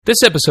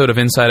This episode of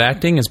Inside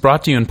Acting is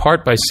brought to you in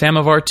part by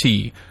Samovar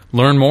Tea.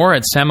 Learn more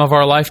at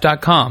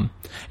samovarlife.com.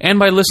 And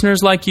by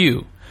listeners like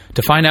you.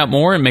 To find out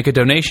more and make a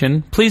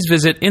donation, please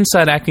visit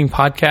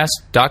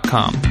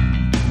InsideActingPodcast.com.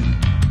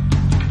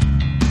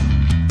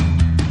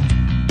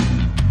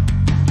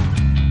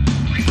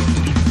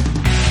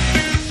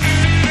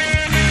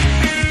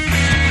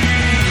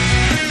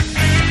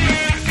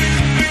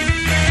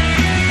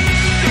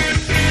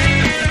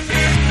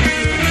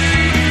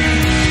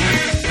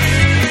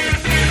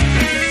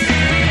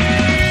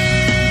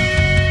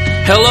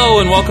 Hello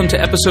and welcome to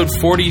episode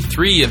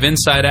 43 of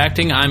Inside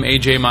Acting. I'm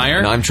AJ Meyer.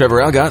 And I'm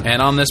Trevor Algott.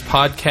 And on this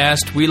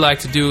podcast, we like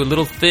to do a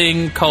little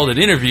thing called an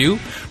interview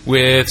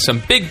with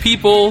some big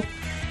people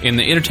in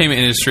the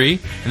entertainment industry,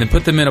 and then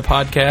put them in a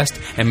podcast,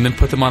 and then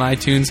put them on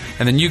iTunes,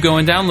 and then you go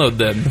and download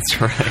them. That's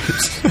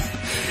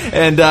right.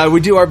 And we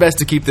do our best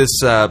to keep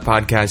this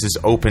podcast as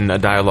open a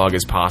dialogue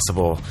as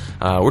possible.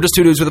 We're just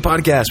two dudes with a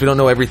podcast. We don't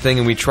know everything,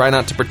 and we try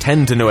not to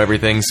pretend to know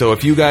everything. So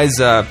if you guys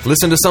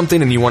listen to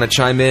something and you want to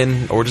chime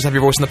in, or just have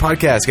your voice in the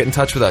podcast, get in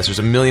touch with us. There's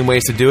a million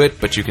ways to do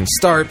it, but you can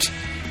start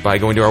by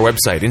going to our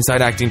website,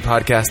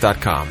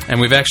 InsideActingPodcast.com.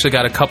 And we've actually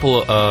got a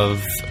couple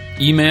of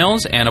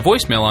emails and a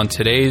voicemail on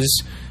today's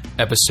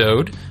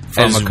episode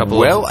from a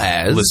couple of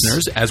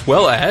listeners, as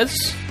well as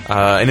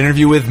an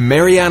interview with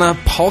Mariana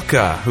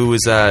Palka, who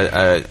is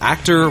an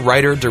actor,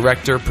 writer,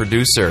 director,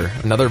 producer,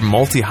 another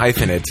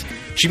multi-hyphenate.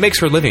 She makes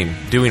her living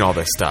doing all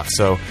this stuff,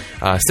 so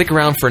stick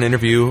around for an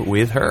interview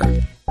with her.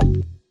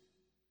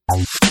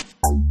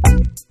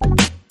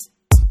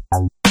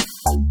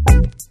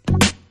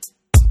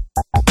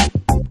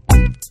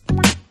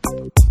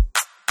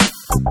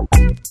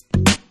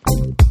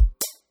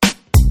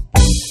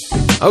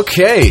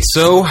 Okay,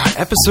 so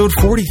episode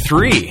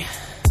 43.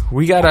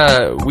 We've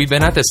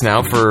been at this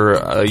now for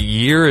a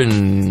year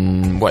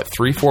and,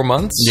 3-4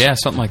 months? Yeah,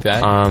 something like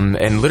that.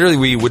 And literally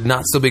we would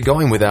not still be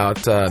going without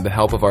the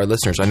help of our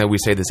listeners. I know we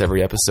say this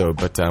every episode,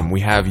 but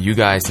we have you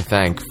guys to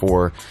thank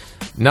for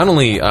not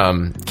only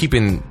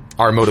keeping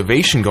our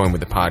motivation going with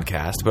the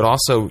podcast, but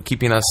also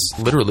keeping us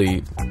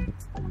literally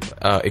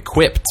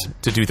equipped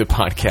to do the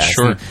podcast.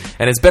 Sure.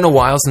 And it's been a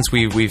while since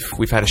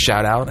we've had a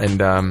shout out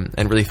and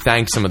really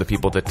thanked some of the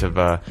people that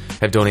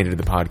have donated to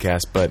the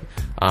podcast. But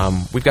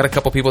we've got a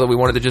couple people that we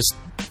wanted to just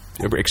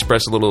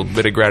express a little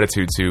bit of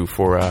gratitude to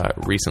for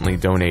recently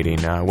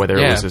donating, whether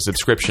it was a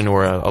subscription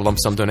or a lump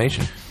sum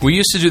donation. We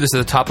used to do this at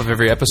the top of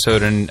every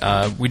episode, and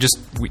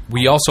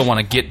we also want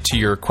to get to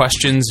your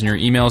questions and your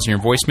emails and your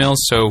voicemails.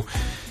 So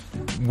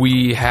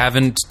we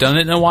haven't done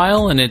it in a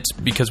while, and it's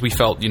because we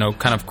felt,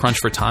 kind of crunched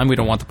for time. We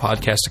don't want the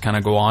podcast to kind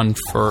of go on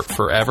for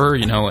forever.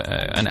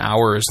 An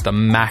hour is the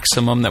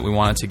maximum that we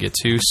wanted to get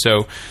to.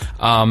 So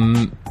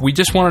we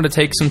just wanted to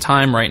take some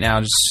time right now,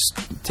 just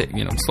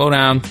slow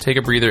down, take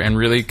a breather, and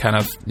really kind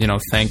of,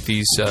 thank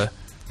these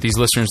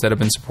listeners that have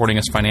been supporting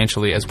us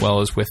financially as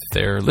well as with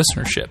their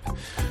listenership.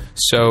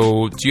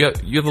 So do you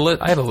have a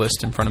list? I have a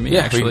list in front of me,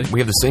 actually. We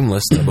have the same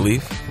list, I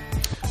believe.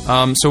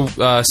 So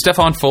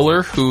Stefan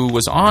Fuller, who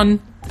was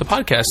on the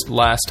podcast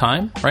last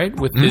time, right,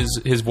 with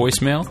his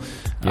voicemail,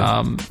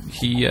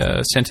 he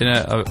sent in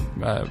a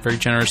very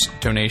generous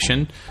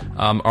donation.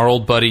 Our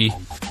old buddy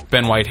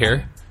Ben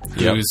Whitehair,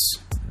 who's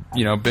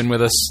been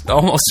with us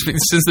almost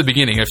since the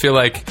beginning. I feel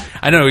like,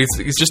 I don't know,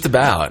 he's just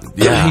about.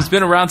 Yeah. He's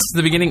been around since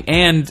the beginning,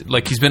 and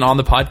he's been on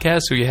the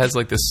podcast, so he has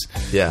this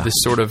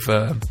sort of.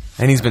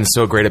 And he's been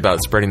so great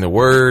about spreading the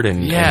word,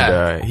 and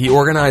he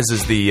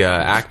organizes the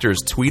actors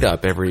tweet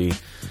up every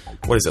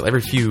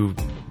few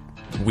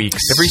weeks.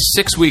 Every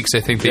 6 weeks,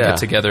 I think they get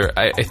together.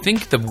 I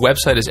think the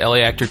website is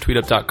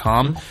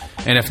laactortweetup.com,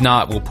 and if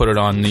not, we'll put it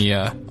on the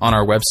on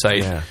our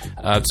website. Yeah.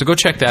 So go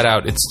check that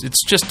out.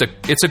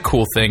 It's a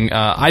cool thing.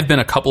 I've been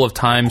a couple of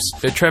times.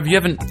 Trev, you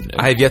haven't?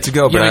 I have yet to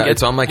go, but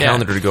it's on my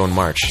calendar to go in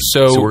March.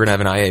 So we're gonna have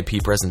an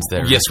IAP presence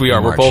there. Yes, we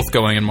are. We're both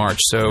going in March.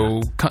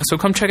 So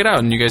come check it out,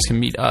 and you guys can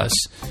meet us.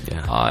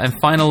 Yeah. And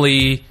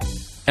finally,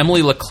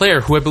 Emily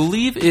LeClaire, who I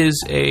believe is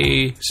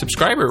a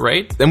subscriber,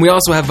 right? And we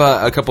also have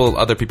a couple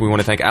other people we want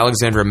to thank.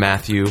 Alexandra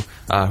Matthew,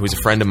 who's a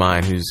friend of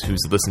mine who's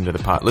listened to the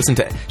pod.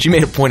 She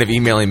made a point of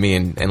emailing me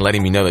and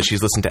letting me know that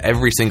she's listened to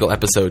every single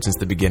episode since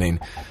the beginning.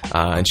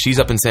 And she's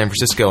up in San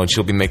Francisco, and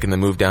she'll be making the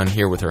move down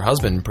here with her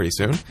husband pretty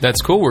soon.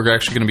 That's cool. We're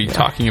actually going to be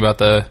talking about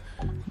the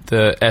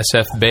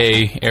SF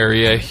Bay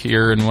area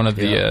here in one of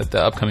the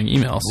upcoming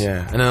emails.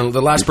 Yeah. And then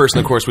the last person,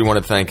 of course, we want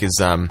to thank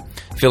is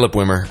Philip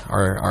Wimmer,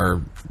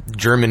 our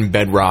German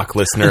bedrock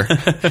listener,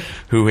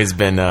 who has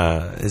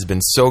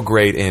been so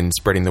great in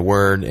spreading the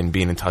word and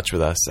being in touch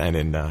with us and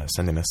in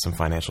sending us some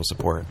financial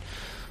support.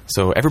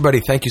 So everybody,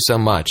 thank you so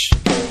much.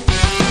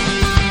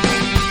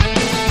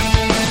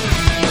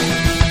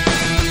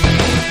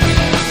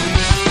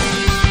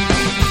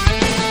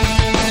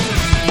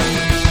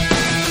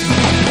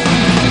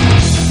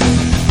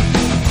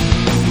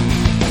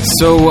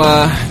 So,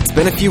 it's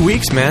been a few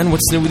weeks, man.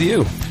 What's new with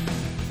you?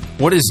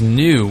 What is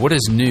new?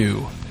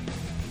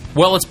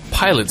 Well, it's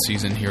pilot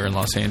season here in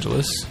Los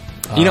Angeles.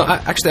 You know,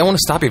 actually, I want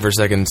to stop you for a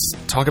second,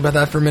 talk about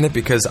that for a minute,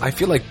 because I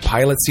feel like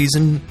pilot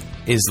season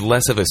is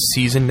less of a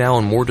season now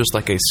and more just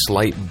like a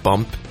slight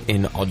bump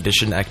in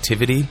audition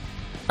activity.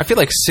 I feel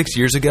like 6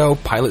 years ago,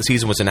 pilot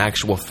season was an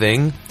actual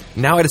thing.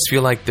 Now I just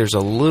feel like there's a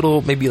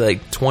little, maybe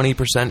like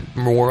 20%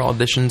 more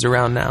auditions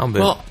around now.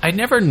 But well, I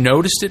never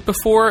noticed it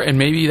before, and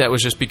maybe that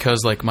was just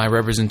because like my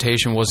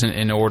representation wasn't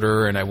in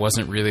order, and I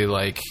wasn't really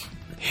like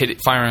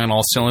firing on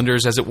all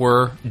cylinders, as it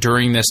were,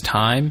 during this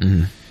time.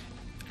 Mm-hmm.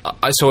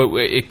 So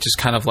it just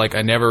kind of like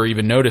I never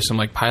even noticed. I'm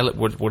like, pilot.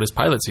 What is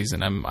pilot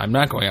season? I'm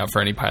not going out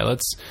for any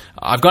pilots.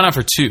 I've gone out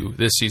for 2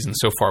 this season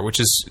so far, which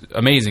is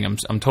amazing.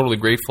 I'm totally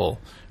grateful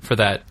for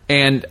that.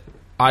 And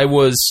I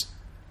was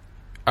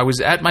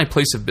at my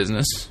place of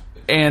business,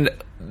 and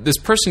this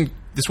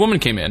woman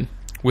came in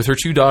with her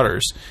 2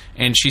 daughters,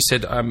 and she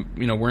said,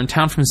 we're in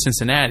town from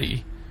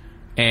Cincinnati,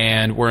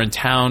 and we're in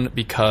town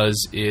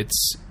because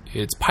it's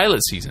pilot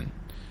season,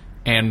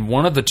 and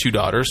one of the 2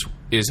 daughters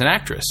is an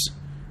actress.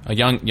 A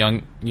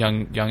young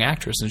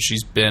actress, and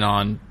she's been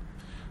on,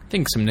 I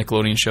think, some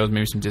Nickelodeon shows,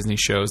 maybe some Disney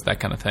shows, that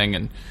kind of thing,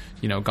 and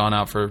gone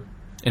out for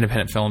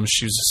independent films.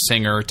 She was a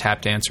singer,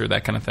 tap dancer,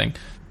 that kind of thing.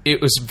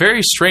 It was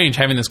very strange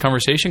having this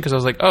conversation because I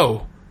was like,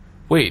 oh,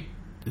 wait,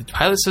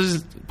 pilot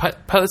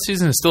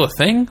season is still a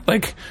thing?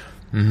 Like,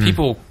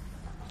 people,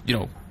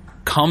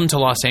 come to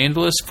Los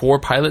Angeles for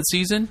pilot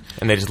season,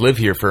 and they just live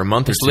here for a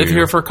month or 2. Live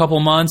here for a couple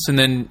months and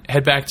then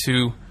head back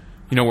to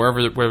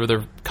wherever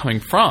they're coming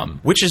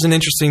from. Which is an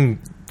interesting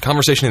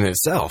conversation in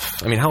itself.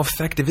 I mean, how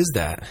effective is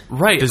that?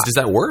 Right. Does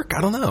that work? I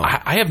don't know.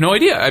 I have no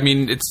idea. I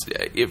mean,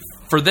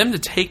 for them to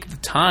take the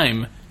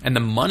time and the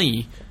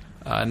money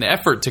and the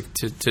effort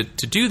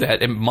to do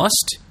that, it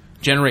must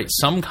generate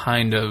some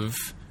kind of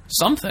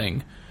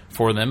something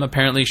for them.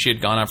 Apparently, she had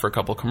gone out for a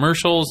couple of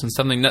commercials and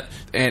something.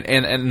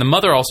 And the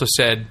mother also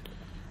said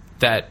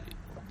that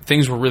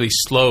things were really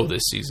slow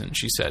this season,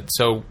 she said.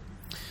 So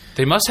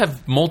they must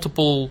have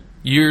multiple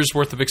years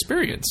worth of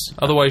experience.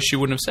 Otherwise, she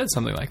wouldn't have said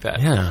something like that.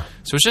 Yeah.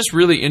 So it's just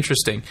really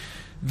interesting.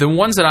 The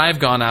ones that I've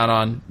gone out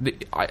on,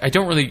 I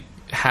don't really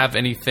have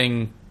any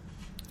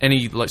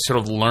like sort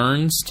of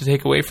learns to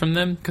take away from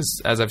them,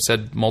 because as I've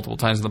said multiple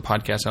times in the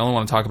podcast, I only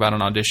want to talk about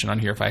an audition on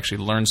here if I actually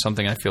learned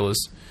something I feel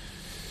is,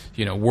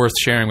 worth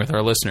sharing with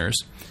our listeners.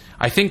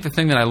 I think the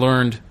thing that I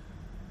learned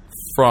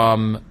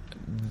from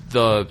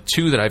the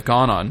 2 that I've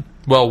gone on,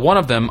 well, one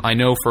of them I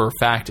know for a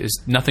fact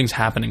is nothing's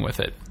happening with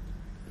it.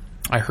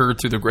 I heard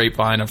through the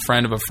grapevine, a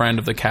friend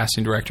of the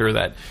casting director,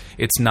 that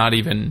it's not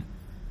even,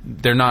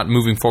 they're not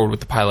moving forward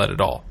with the pilot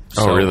at all.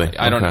 So oh, really?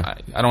 I don't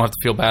have to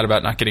feel bad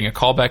about not getting a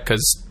call back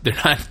because they're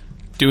not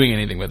doing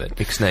anything with it.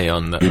 Ixnay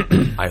on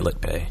the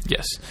Islet Bay.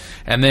 Yes.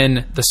 And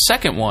then the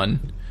second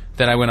one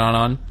that I went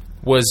on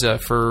was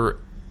for,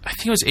 I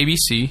think it was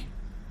ABC.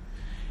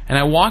 And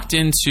I walked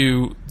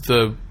into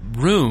the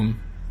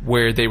room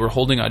where they were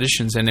holding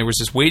auditions, and there was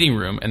this waiting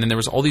room, and then there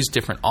was all these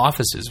different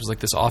offices. It was like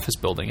this office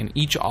building, and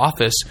each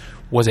office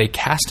was a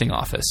casting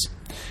office.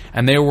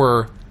 And there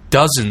were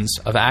dozens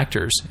of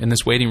actors in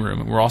this waiting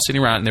room, and we're all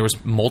sitting around, and there was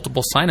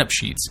multiple sign-up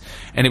sheets.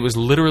 And it was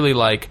literally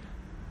like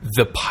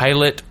the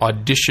pilot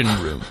audition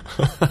room.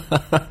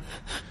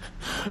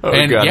 Oh,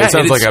 and God, that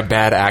sounds like a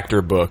bad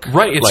actor book.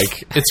 Right,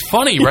 it's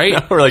funny,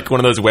 right? Or like one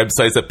of those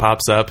websites that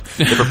pops up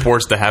that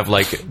purports to have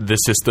like the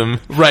system.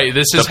 Right,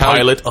 this is the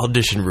pilot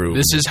audition room.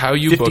 This is how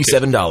you book it.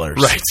 $57.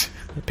 Right.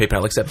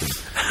 PayPal accepted.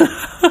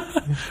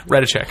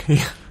 Write a check.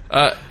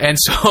 Yeah. And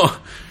so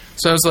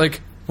I was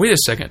like, wait a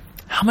second.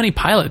 How many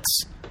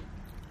pilots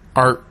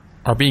are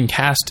being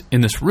cast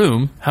in this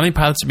room? How many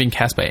pilots are being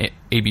cast by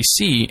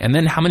ABC? And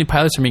then how many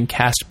pilots are being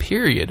cast,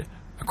 period,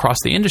 across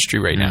the industry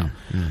right now?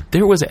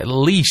 There was at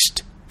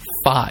least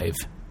 5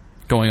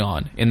 going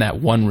on in that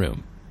one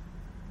room.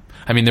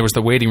 I mean, there was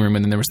the waiting room,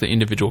 and then there was the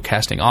individual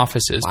casting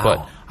offices. Wow.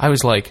 But I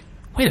was like,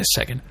 wait a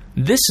second.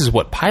 This is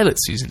what pilot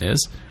season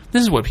is.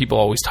 This is what people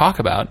always talk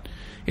about.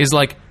 Is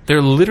like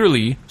they're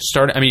literally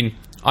starting. I mean,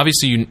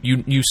 obviously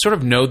you sort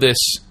of know this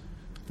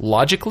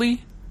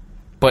logically,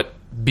 but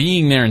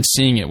being there and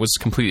seeing it was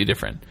completely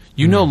different.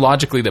 You know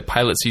logically that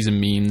pilot season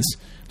means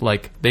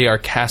like they are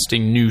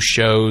casting new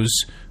shows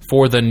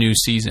for the new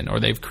season,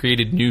 or they've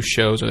created new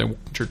shows, or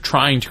they're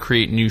trying to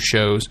create new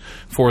shows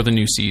for the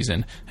new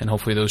season, and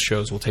hopefully those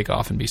shows will take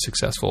off and be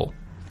successful.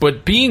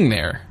 But being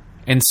there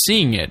and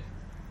seeing it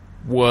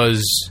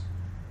was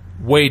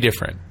way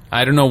different.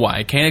 I don't know why.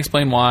 I can't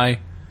explain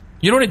why.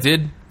 You know what it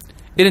did?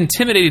 It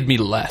intimidated me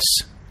less,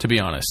 to be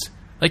honest.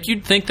 Like,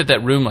 you'd think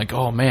that room, like,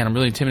 oh man, I'm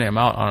really intimidated. I'm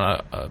out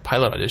on a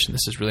pilot audition.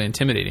 This is really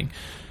intimidating.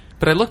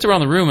 But I looked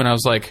around the room and I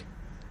was like,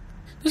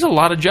 there's a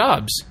lot of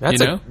jobs. That's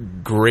a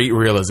great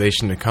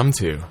realization to come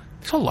to.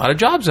 There's a lot of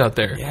jobs out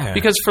there. Yeah.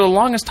 Because for the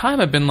longest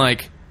time, I've been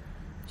like,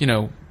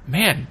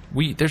 man,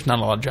 there's not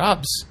a lot of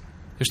jobs.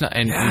 There's not,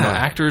 and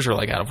actors are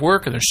like out of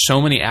work, and there's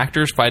so many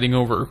actors fighting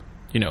over,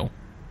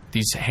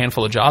 these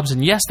handful of jobs.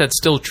 And yes, that's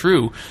still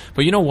true.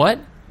 But you know what?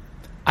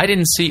 I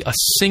didn't see a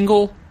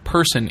single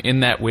person in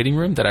that waiting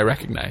room that I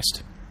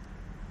recognized.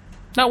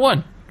 Not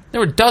one.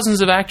 There were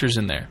dozens of actors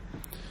in there.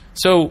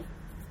 So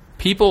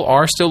people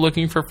are still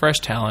looking for fresh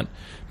talent.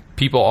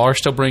 People are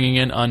still bringing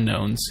in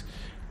unknowns.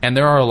 And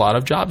there are a lot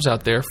of jobs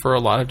out there for a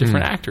lot of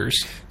different actors.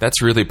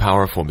 That's really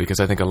powerful because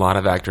I think a lot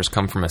of actors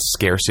come from a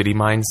scarcity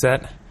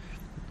mindset.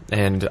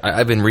 And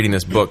I've been reading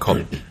this book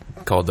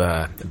called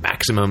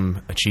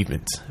Maximum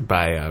Achievement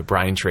by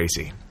Brian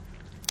Tracy.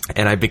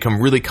 And I've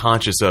become really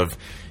conscious of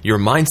your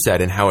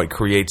mindset and how it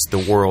creates the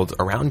world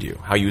around you,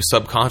 how you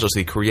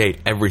subconsciously create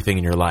everything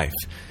in your life.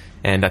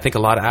 And I think a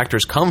lot of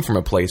actors come from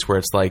a place where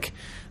it's like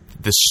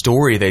the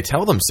story they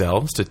tell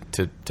themselves,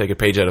 to take a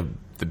page out of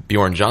the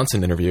Bjorn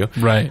Johnson interview,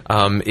 right,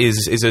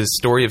 is a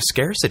story of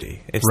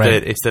scarcity. It's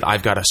right. that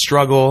I've got to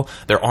struggle.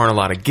 There aren't a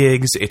lot of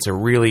gigs. It's a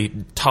really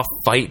tough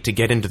fight to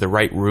get into the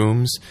right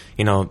rooms.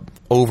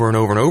 Over and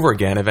over and over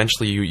again.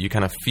 Eventually, you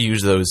kind of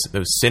fuse those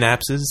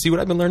synapses. See what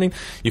I've been learning?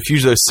 You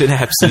fuse those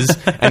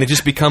synapses, and it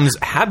just becomes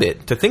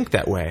habit to think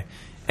that way.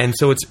 And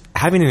so it's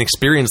having an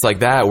experience like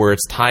that where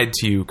it's tied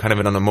to kind of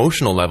an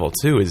emotional level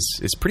too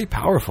is pretty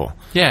powerful.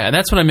 Yeah, and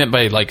that's what I meant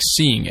by like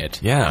seeing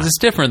it. Yeah. 'Cause it's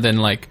different than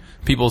like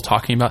people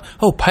talking about,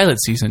 pilot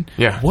season.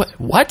 Yeah. What?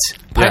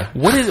 Yeah.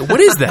 What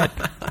is that?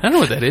 I don't know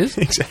what that is.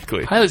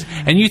 Exactly. Pilots.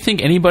 And you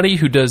think anybody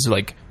who does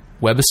like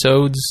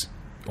webisodes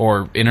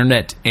or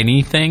internet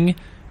anything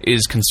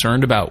is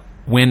concerned about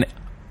when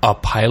a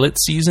pilot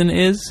season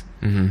is?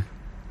 Mm-hmm.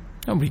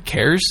 Nobody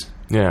cares.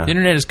 Yeah. The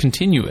internet is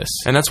continuous.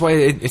 And that's why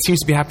it seems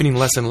to be happening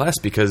less and less,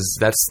 because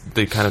that's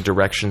the kind of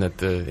direction that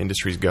the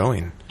industry is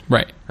going.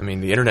 Right. I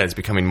mean, the internet is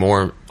becoming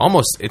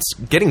it's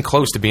getting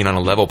close to being on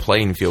a level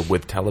playing field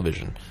with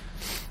television.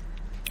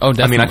 Oh,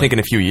 definitely. I mean, I think in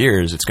a few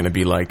years, it's going to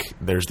be like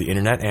there's the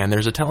internet and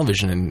there's a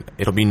television, and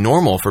it'll be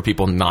normal for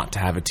people not to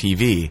have a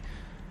TV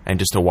and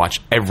just to watch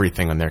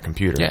everything on their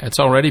computer. Yeah, it's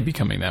already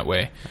becoming that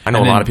way. I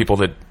know a lot of people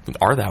that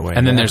are that way.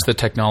 And then there's the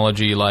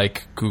technology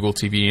like Google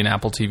TV and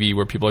Apple TV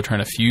where people are trying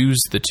to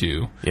fuse the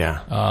two.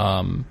 Yeah.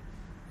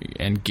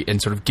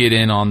 And sort of get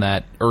in on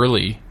that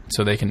early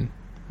so they can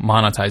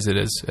monetize it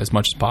as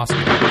much as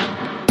possible.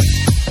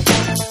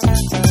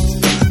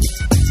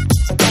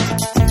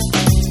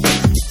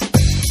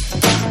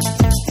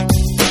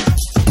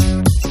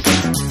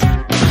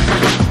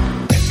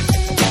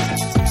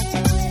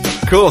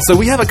 Cool. So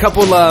we have a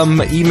couple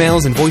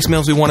emails and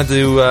voicemails we wanted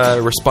to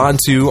respond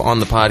to on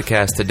the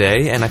podcast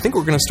today. And I think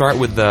we're going to start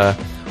with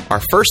our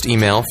first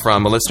email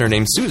from a listener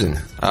named Susan,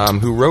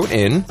 who wrote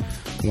in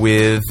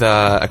with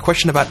a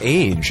question about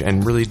age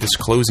and really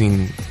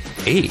disclosing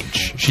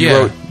age. She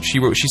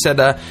said,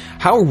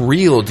 how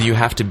real do you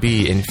have to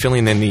be in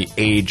filling in the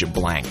age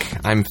blank?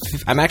 I'm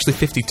actually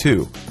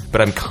 52, but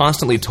I'm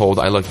constantly told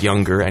I look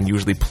younger and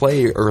usually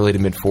play early to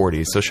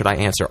mid-40s. So should I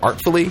answer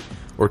artfully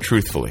or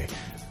truthfully?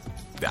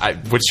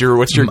 What's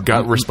your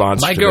gut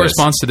response? My gut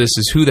response to this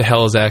is, who the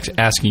hell is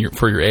asking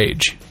for your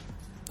age?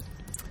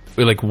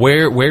 Like,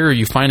 where are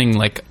you finding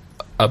like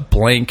a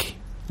blank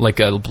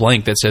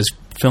that says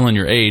fill in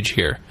your age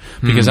here?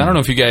 Because I don't know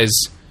if you guys,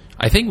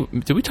 I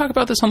think, did we talk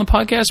about this on the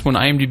podcast when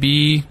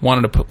IMDb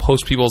wanted to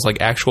post people's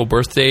like actual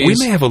birthdays? We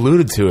may have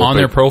alluded to it on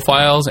their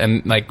profiles,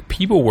 and like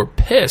people were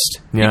pissed.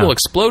 Yeah. People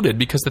exploded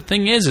because the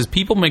thing is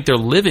people make their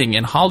living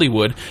in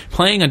Hollywood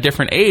playing a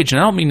different age,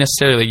 and I don't mean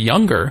necessarily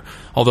younger,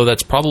 although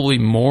that's probably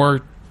more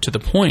to the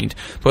point,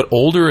 but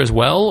older as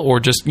well, or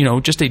just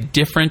a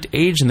different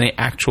age than they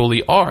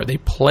actually are. They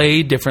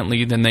play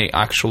differently than they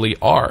actually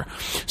are.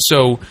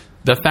 So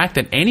the fact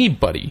that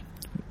anybody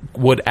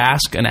would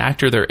ask an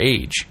actor their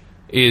age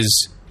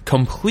is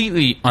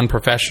completely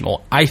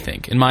unprofessional, I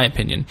think, in my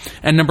opinion.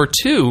 And number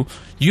two,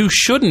 you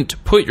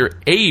shouldn't put your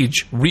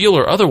age, real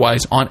or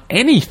otherwise, on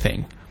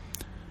anything.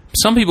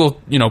 Some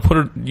people,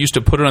 used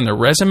to put it on their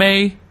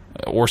resume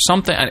or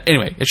something.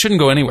 Anyway, it shouldn't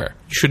go anywhere.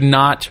 You should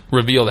not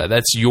reveal that.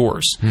 That's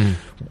yours.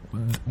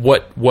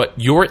 What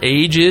your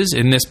age is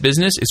in this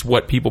business is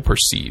what people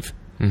perceive.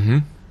 Mm-hmm.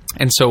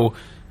 And so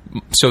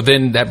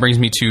then that brings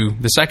me to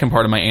the second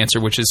part of my answer,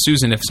 which is,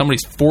 Susan, if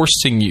somebody's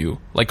forcing you,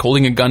 like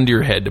holding a gun to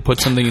your head, to put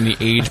something in the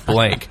age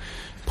blank,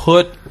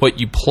 put what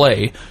you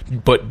play,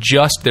 but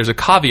there's a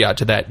caveat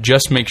to that.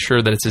 Just make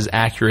sure that it's as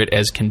accurate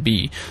as can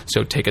be.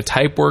 So take a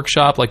type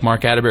workshop like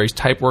Mark Atterbury's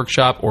type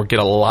workshop, or get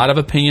a lot of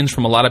opinions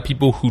from a lot of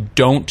people who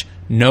don't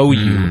know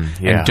you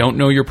and don't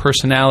know your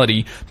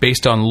personality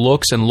based on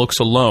looks and looks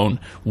alone,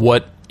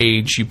 what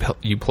age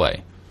you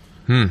play.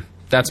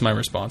 That's my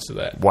response to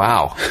that.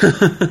 Wow.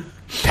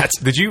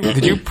 Did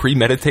you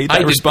premeditate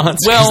that response?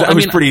 Well, that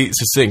was pretty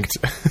succinct.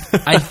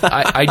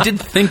 I did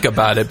think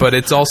about it, but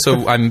it's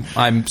also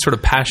I'm sort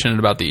of passionate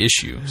about the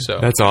issue. So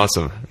that's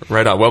awesome.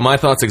 Right on. Well, my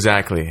thoughts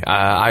exactly.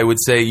 I would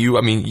say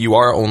you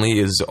are only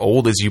as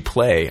old as you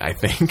play, I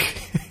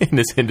think, in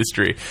this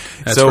industry.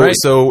 That's right.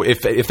 So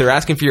if they're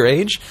asking for your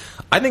age,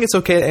 I think it's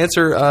okay to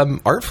answer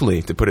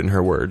artfully, to put it in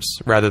her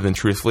words, rather than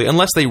truthfully,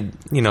 unless they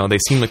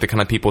seem like the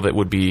kind of people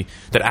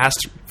that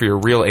asked for your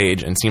real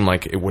age and seem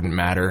like it wouldn't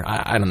matter.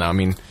 I don't know. I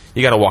mean,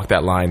 you got to walk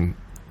that line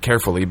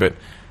carefully, but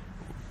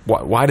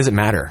why does it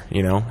matter?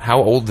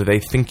 How old do they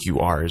think you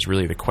are is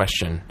really the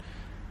question.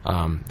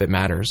 that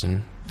matters,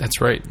 and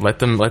that's right. Let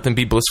them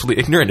be blissfully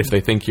ignorant if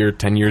they think you're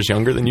 10 years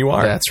younger than you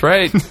are. That's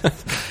right.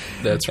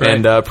 That's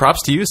right. And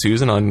props to you,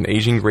 Susan, on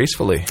aging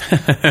gracefully.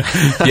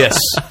 Yes.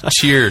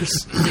 Cheers.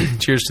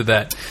 Cheers to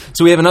that.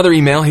 So we have another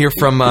email here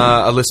from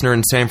a listener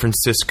in San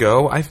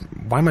Francisco.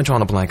 Why am I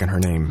drawing a blank on her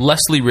name?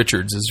 Leslie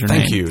Richards is her name.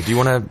 Thank you. Do you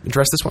want to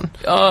address this one?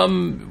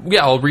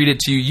 Yeah, I'll read it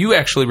to you. You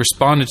actually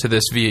responded to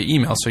this via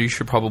email, so you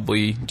should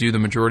probably do the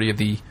majority of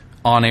the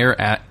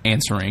on-air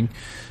answering.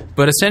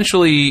 But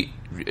essentially,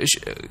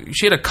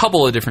 she had a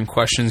couple of different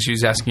questions. She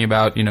was asking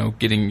about,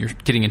 getting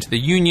into the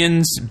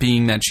unions,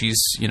 being that she's,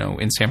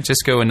 in San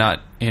Francisco and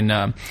not in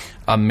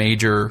a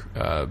major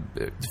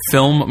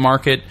film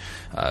market.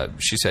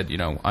 She said,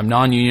 I'm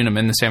non-union. I'm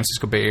in the San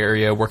Francisco Bay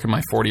Area, working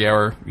my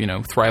 40-hour,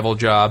 thrival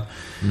job.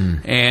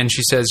 And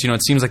she says,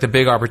 it seems like the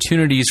big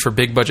opportunities for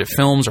big-budget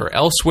films are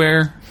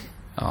elsewhere.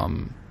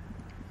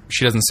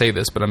 She doesn't say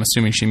this, but I'm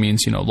assuming she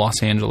means,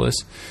 Los Angeles.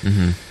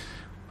 Mm-hmm.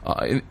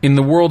 In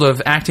the world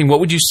of acting, what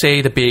would you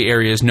say the Bay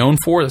Area is known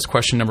for? That's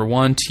question number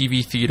one.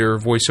 TV, theater,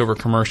 voiceover,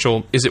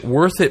 commercial. Is it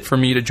worth it for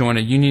me to join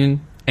a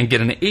union and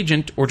get an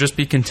agent, or just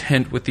be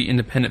content with the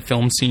independent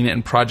film scene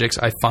and projects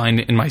I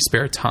find in my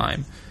spare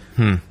time?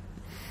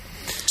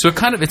 So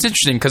it's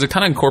interesting because it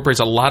kind of incorporates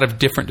a lot of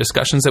different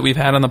discussions that we've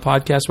had on the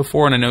podcast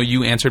before, and I know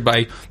you answered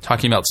by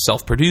talking about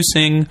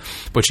self-producing,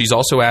 but she's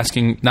also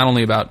asking not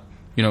only about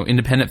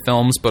independent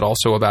films, but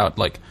also about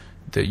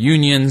the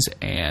unions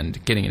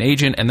and getting an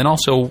agent, and then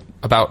also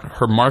about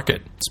her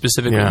market,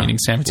 specifically meaning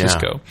San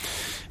Francisco.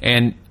 Yeah.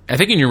 And I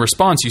think in your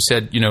response you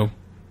said,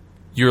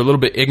 you're a little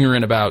bit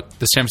ignorant about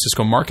the San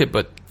Francisco market,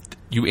 but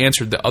you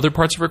answered the other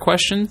parts of her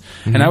question.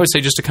 Mm-hmm. And I would say,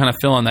 just to kind of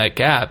fill in that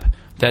gap,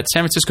 that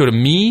San Francisco, to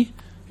me,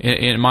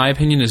 in my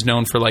opinion, is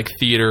known for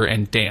theater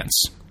and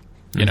dance.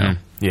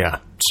 Yeah.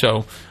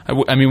 So,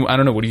 I mean, I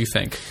don't know. What do you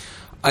think?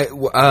 I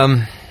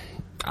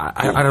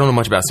don't know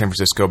much about San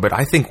Francisco, but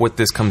I think what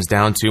this comes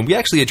down to, and we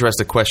actually addressed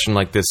a question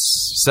like this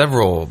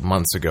several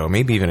months ago,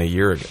 maybe even a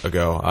year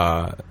ago,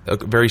 a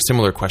very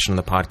similar question on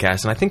the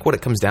podcast. And I think what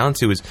it comes down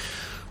to is,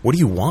 what do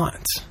you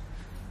want?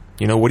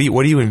 What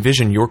do you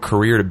envision your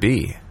career to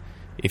be?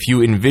 If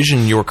you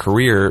envision your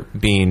career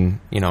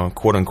being,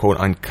 quote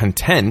unquote,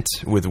 content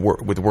with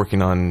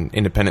working on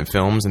independent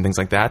films and things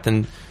like that,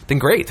 then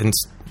great. Then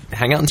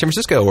hang out in San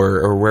Francisco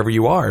or wherever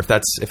you are, if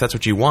that's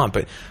what you want.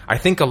 But I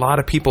think a lot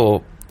of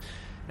people,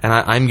 and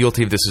I'm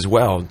guilty of this as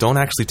well, don't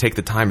actually take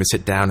the time to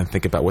sit down and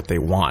think about what they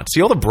want.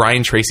 See all the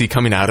Brian Tracy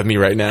coming out of me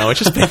right now?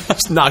 It's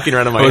just knocking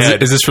around in my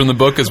head. Is this from the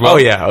book as well?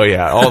 Oh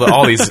yeah.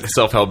 All these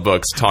self-help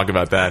books talk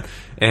about that,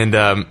 and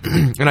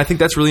I think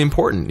that's really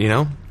important.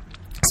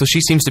 So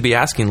she seems to be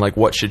asking,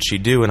 what should she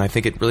do? And I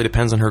think it really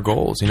depends on her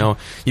goals.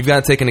 You've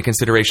got to take into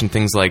consideration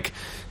things like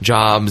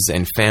jobs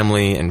and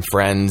family and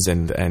friends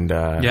and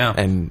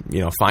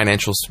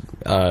financial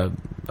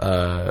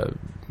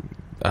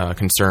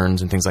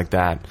concerns and things like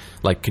that.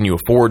 Can you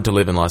afford to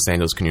live in Los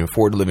Angeles? Can you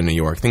afford to live in New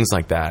York? Things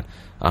like that.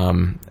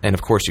 And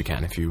of course you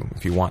can if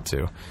you want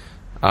to.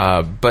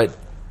 But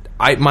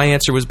my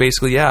answer was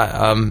basically,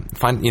 find,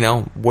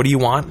 what do you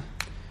want?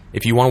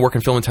 If you want to work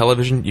in film and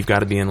television, you've got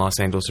to be in Los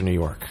Angeles or New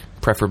York,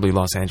 preferably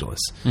Los Angeles.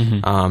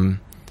 Mm-hmm.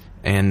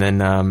 And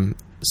then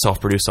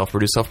self-produce.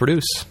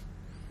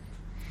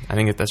 I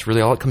think that's really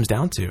all it comes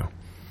down to.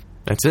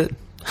 That's it.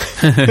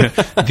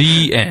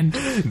 The end.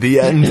 The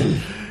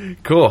end.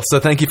 Cool. So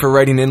thank you for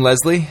writing in,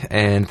 Leslie,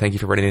 and thank you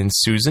for writing in,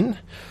 Susan.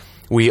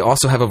 We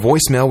also have a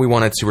voicemail we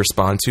wanted to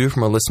respond to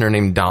from a listener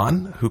named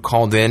Don, who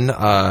called in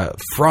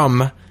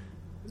from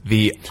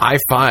the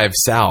I-5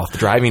 South,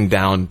 driving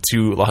down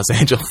to Los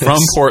Angeles. From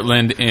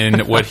Portland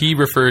in what he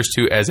refers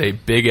to as a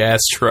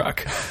big-ass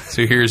truck.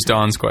 So here's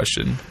Don's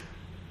question.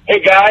 Hey,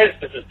 guys.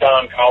 This is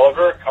Don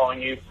Colliver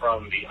calling you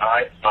from the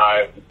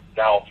I-5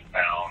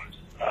 southbound,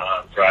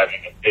 driving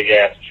a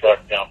big-ass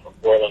truck down from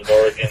Portland,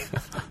 Oregon,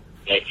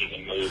 making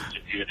a move to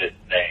do this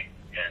thing.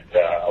 And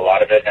a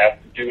lot of it has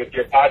to do with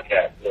your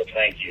podcast, so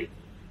thank you.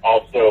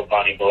 Also,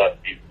 Bonnie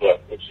Gillespie's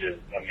book, which is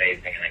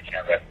amazing, and I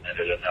can't recommend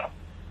it enough.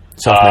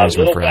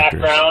 Self-management for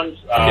actors. Background,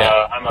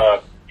 I'm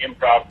a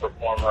improv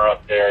performer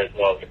up there as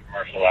well as a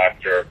commercial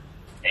actor.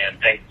 And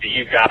thanks to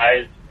you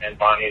guys and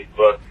Bonnie's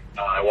book,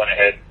 I went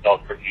ahead and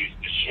self-produced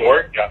a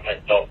short, got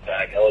myself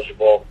SAG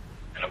eligible,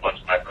 and a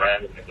bunch of my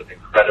friends, and it was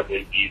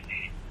incredibly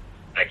easy.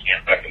 I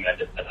can't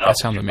recommend it enough. That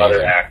sounds amazing.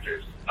 Other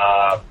actors.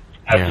 I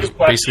have 2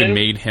 questions. Basically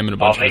made him and a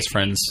bunch of his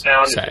friends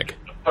SAG.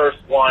 The first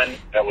one,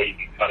 that way you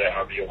can cut it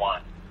however you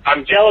want.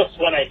 I'm jealous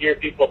when I hear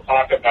people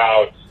talk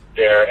about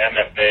their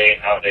MFA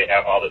and how they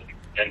have all this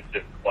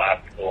extensive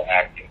classical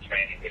acting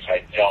training, which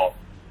I don't.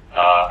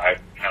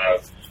 I've kind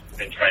of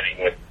been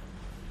training with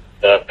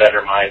the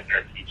Better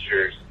Meisner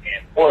teachers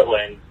in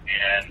Portland,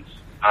 and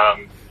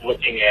I'm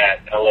looking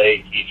at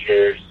LA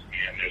teachers,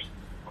 and there's,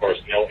 of course,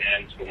 no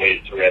end to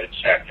ways to write a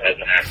check as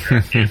an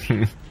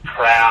actor.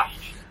 Craft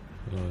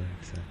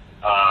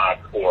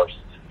course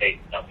to take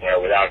somewhere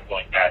without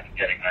going back and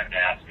getting my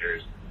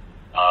master's.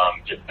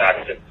 Just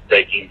back to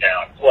breaking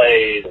down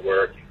plays,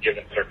 work, and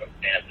given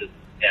circumstances,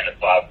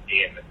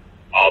 Stanislavski, and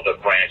all the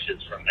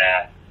branches from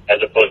that. as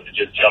opposed to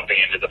just jumping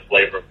into the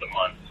flavor of the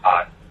month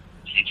hot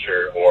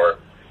teacher or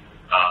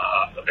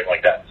something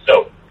like that.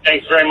 So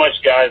thanks very much,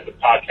 guys. The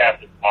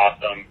podcast is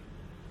awesome.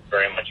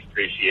 Very much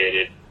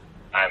appreciated.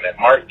 I'm at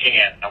Mark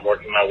Gant. I'm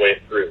working my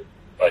way through.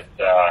 But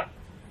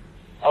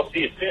I'll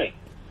see you soon.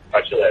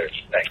 Talk to you later.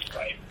 Thanks.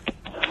 Bye.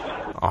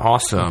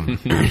 Awesome.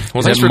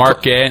 Well, thanks for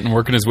Mark Gant and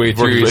working his way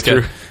through.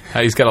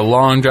 He's got a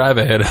long drive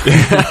ahead of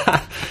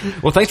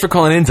him. Well, thanks for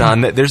calling in,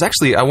 Don. There's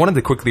actually, I wanted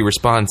to quickly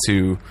respond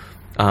to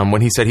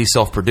when he said he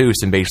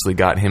self-produced and basically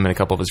got him and a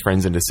couple of his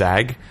friends into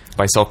SAG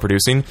by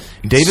self-producing.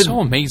 David, so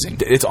amazing.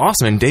 It's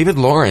awesome. And David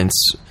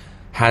Lawrence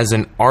has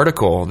an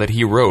article that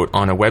he wrote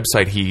on a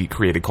website he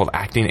created called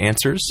Acting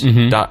Answers.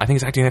 I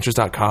think it's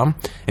actinganswers.com.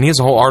 And he has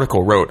a whole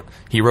article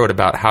he wrote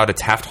about how to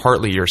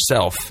Taft-Hartley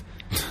yourself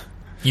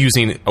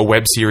using a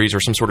web series or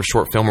some sort of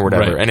short film or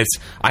whatever. Right. And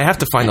I have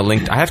to find the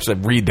link. I have to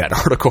read that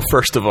article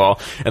first of all,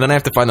 and then I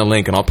have to find the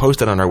link, and I'll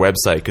post it on our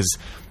website because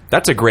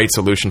that's a great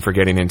solution for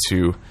getting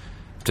into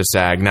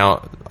SAG.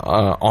 Now,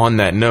 on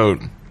that note,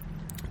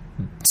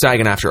 SAG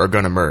and AFTRA are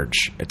going to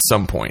merge at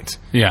some point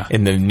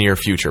in the near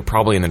future,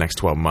 probably in the next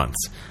 12 months.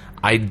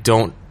 I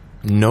don't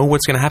know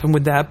what's going to happen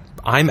with that.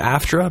 I'm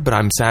AFTRA, but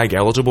I'm SAG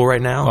eligible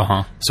right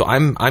now. So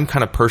I'm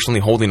kind of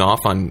personally holding off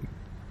on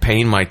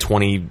paying my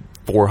 $2,400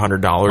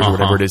 or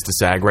whatever it is to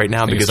SAG right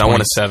now because I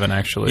want to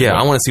actually.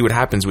 I want to see what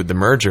happens with the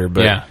merger.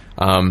 But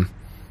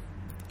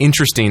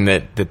interesting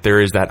that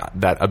there is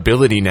that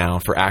ability now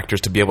for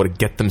actors to be able to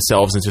get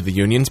themselves into the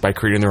unions by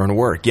creating their own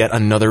work. Yet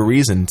another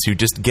reason to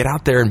just get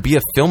out there and be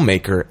a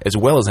filmmaker as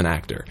well as an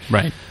actor.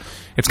 Right.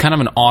 It's kind of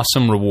an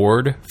awesome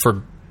reward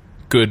for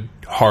good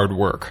hard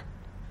work.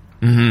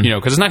 You know,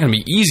 because it's not going to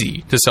be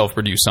easy to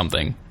self-produce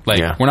something.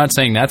 Like we're not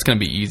saying that's going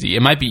to be easy.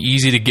 It might be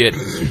easy to get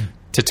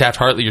to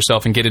Taft-Hartley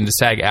yourself and get into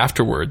SAG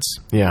afterwards.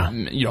 You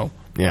know.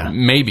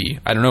 Maybe.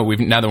 I don't know.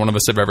 Neither one of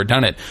us have ever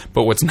done it.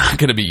 But what's not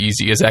going to be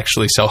easy is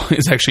actually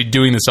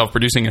doing the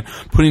self-producing and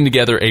putting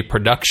together a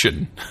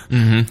production.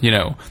 You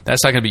know,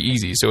 that's not going to be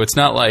easy. So it's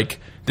not like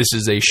this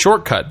is a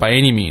shortcut by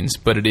any means,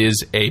 but it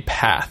is a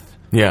path.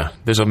 Yeah,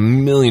 there's a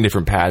million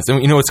different paths.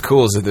 And you know what's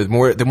cool is that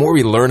the more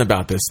we learn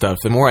about this stuff,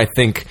 the more I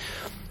think,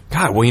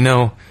 God, well, you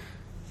know,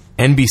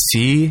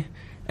 NBC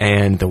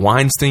and the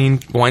Weinstein,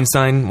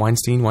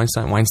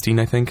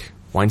 I think.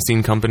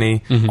 Weinstein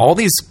Company, all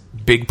these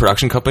big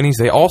production companies,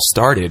 they all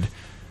started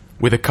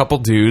with a couple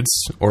dudes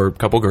or a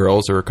couple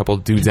girls or a couple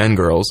dudes and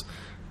girls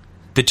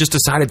that just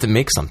decided to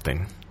make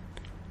something.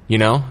 You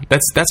know,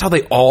 that's how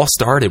they all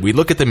started. We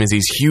look at them as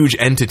these huge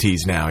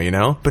entities now, you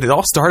know, but it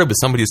all started with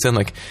somebody saying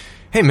like,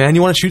 hey man,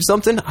 you want to shoot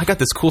something? I got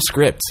this cool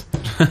script.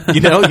 You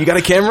know, you got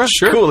a camera?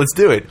 Sure. Cool, let's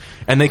do it.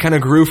 And they kind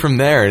of grew from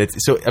there. And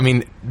so, I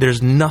mean,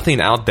 there's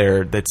nothing out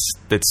there that's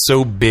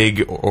so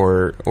big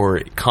or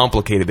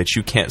complicated that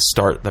you can't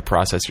start the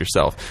process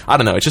yourself. I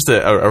don't know. It's just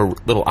a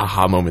little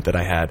aha moment that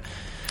I had.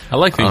 I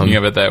like thinking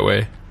of it that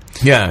way.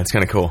 Yeah, it's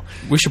kind of cool.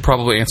 We should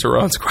probably answer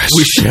Ron's question.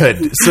 We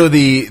should. So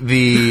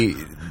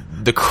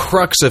the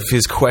crux of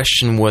his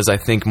question was, I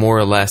think, more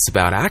or less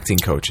about acting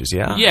coaches,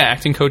 yeah? Yeah,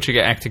 acting coaching,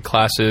 acting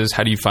classes.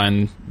 How do you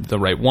find the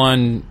right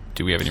one?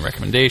 Do we have any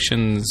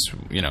recommendations?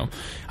 You know,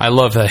 I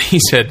love that he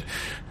said,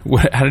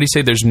 how did he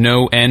say, there's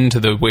no end to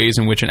the ways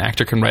in which an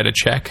actor can write a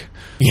check?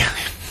 Yeah.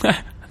 I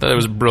thought that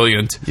was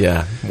brilliant.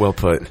 Yeah, well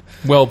put.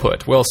 Well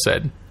put, well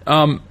said.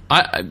 I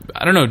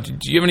don't know, do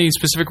you have any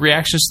specific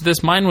reactions to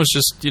this? Mine was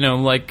just, you know,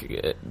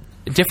 like...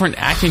 different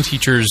acting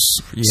teachers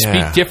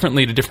speak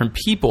differently to different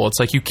people.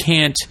 It's like we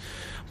can't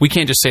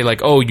just say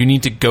like, oh, you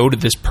need to go to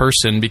this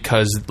person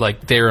because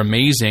like they're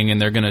amazing and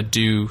they're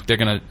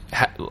gonna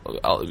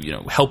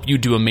help you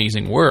do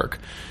amazing work.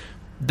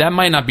 That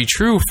might not be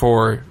true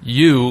for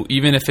you,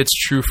 even if it's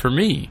true for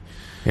me.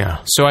 Yeah.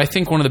 So I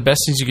think one of the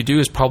best things you could do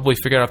is probably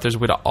figure out if there's a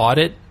way to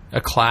audit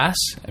a class.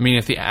 I mean,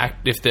 if the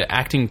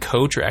acting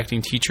coach or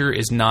acting teacher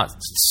is not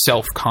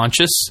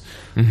self-conscious,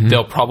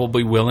 they'll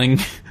probably be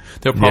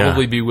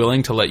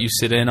willing to let you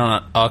sit in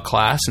on a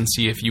class and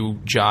see if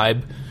you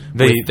jibe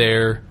with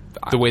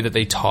the way that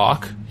they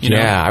talk. You know?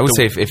 I would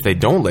say if they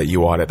don't let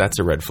you audit, that's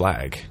a red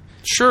flag.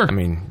 Sure. I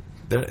mean,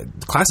 the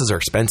classes are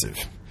expensive.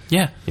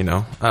 Yeah. You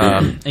know?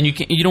 And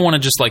you don't want to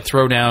just like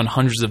throw down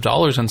hundreds of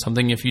dollars on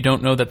something if you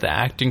don't know that the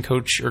acting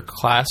coach or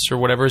class or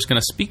whatever is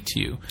going to speak to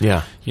you.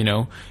 Yeah. You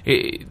know?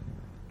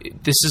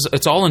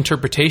 It's all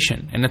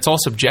interpretation and it's all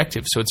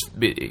subjective. So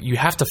you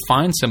have to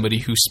find somebody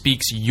who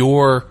speaks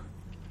your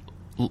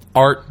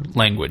art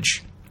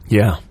language.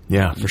 Yeah,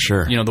 for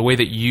sure. You know, the way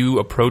that you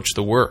approach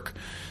the work.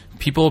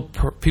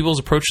 People's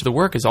approach to the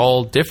work is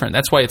all different.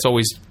 That's why it's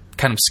always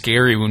kind of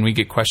scary when we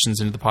get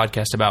questions into the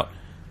podcast about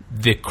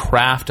the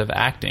craft of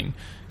acting.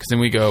 Because then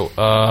we go,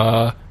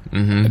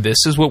 this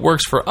is what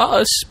works for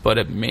us, but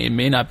it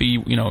may not be,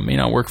 you know, it may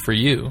not work for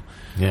you.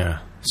 Yeah.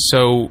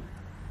 So,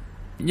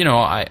 you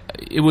know,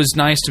 it was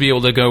nice to be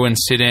able to go and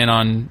sit in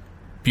on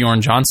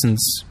Bjorn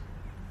Johnson's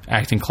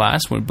acting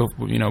class, when,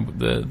 you know,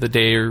 the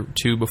day or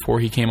two before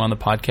he came on the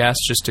podcast,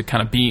 just to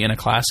kind of be in a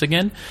class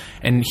again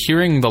and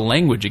hearing the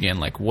language again.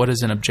 Like, what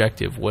is an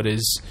objective? What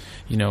is,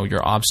 you know,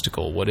 your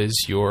obstacle? What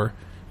is your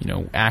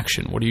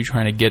action? What are you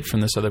trying to get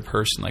from this other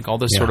person? Like all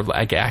this sort of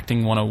like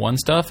acting 101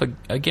 stuff.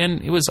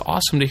 Again, it was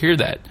awesome to hear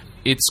that.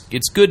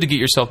 It's good to get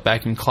yourself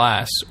back in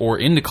class or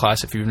into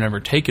class if you've never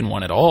taken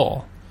one at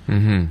all,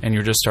 and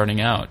you're just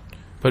starting out.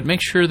 But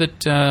make sure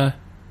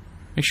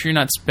you're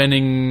not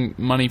spending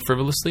money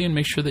frivolously, and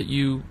make sure that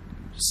you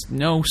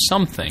know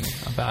something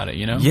about it.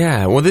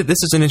 Yeah. Well, this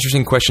is an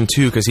interesting question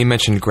too, because he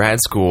mentioned grad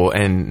school,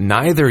 and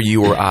neither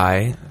you or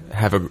I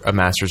have a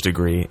master's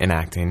degree in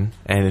acting,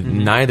 and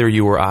neither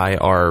you or I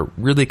are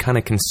really kind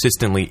of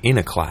consistently in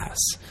a class.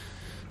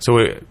 So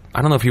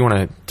I don't know if you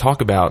want to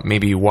talk about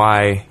maybe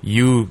why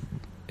you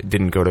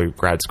didn't go to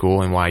grad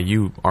school and why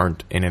you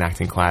aren't in an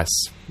acting class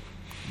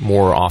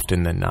more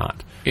often than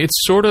not.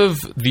 It's sort of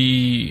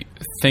the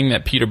thing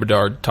that Peter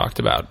Bedard talked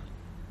about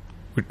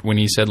when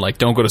he said, like,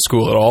 don't go to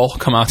school at all.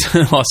 Come out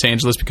to Los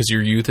Angeles because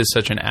your youth is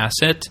such an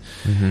asset.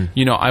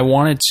 I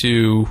wanted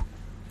to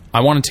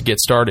get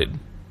started.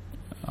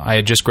 I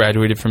had just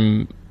graduated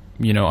from,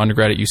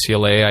 undergrad at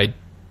UCLA. I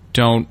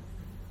don't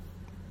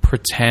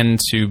pretend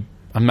to,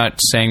 I'm not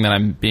saying that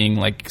I'm being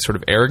like sort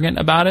of arrogant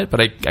about it, but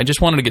I just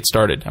wanted to get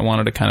started. I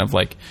wanted to kind of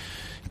like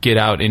get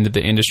out into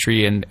the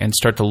industry and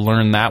start to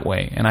learn that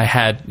way. And I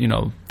had,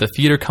 the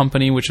theater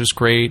company, which was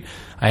great.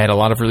 I had a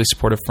lot of really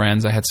supportive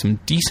friends. I had some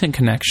decent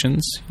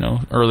connections,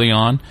 early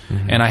on,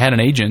 and I had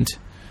an agent.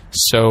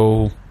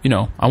 So,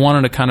 I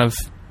wanted to kind of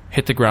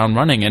hit the ground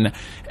running. And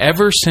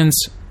ever since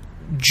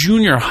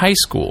junior high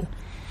school,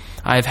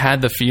 I've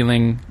had the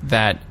feeling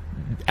that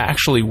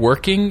actually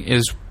working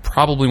is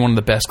probably one of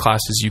the best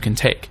classes you can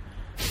take.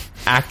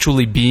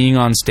 Actually being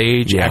on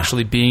stage,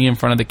 actually being in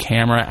front of the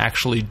camera,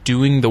 actually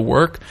doing the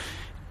work,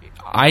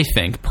 I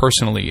think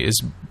personally is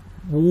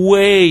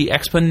way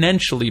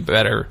exponentially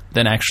better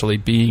than actually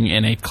being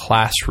in a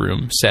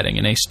classroom setting,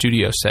 in a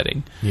studio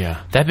setting.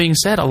 Yeah. That being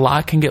said, a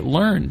lot can get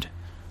learned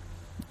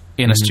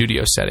in a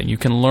studio setting. You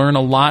can learn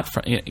a lot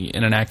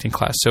in an acting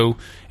class. So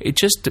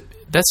this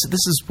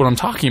is what I'm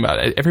talking about.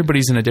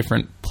 Everybody's in a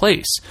different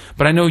place.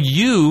 But I know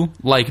you,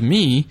 like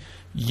me,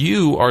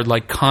 you are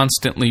like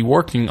constantly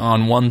working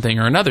on one thing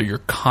or another. You're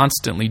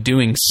constantly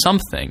doing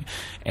something.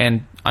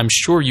 And I'm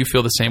sure you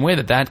feel the same way,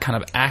 that kind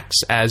of acts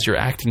as your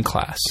acting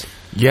class.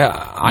 Yeah,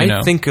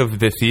 I think of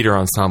the theater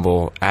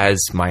ensemble as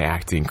my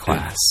acting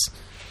class.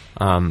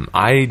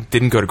 I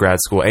didn't go to grad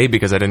school, A,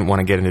 because I didn't want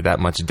to get into that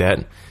much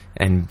debt,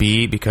 and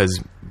B,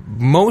 because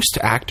most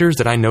actors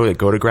that I know that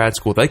go to grad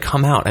school, they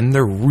come out and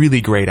they're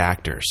really great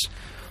actors.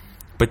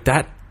 But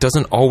that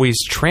doesn't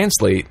always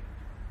translate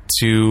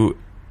to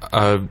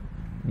a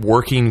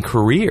working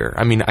career.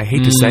 I mean, I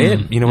hate to say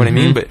it, you know what I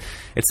mean? But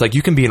it's like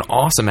you can be an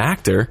awesome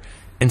actor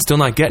and still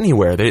not get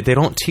anywhere. They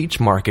don't teach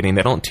marketing.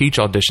 They don't teach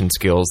audition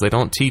skills. They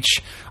don't teach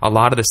a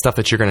lot of the stuff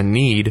that you're going to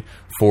need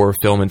for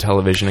film and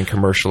television and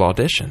commercial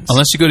auditions.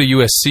 Unless you go to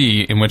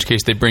USC, in which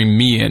case they bring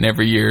me in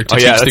every year to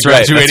teach the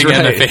graduating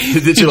MFA. The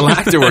Digital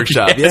Actor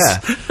Workshop,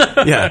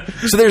 yeah.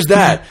 So there's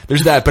that.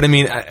 But I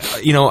mean, I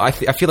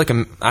feel like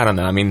I don't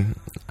know. I mean,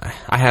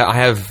 I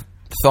have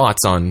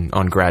thoughts on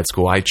grad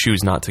school. I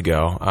choose not to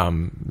go.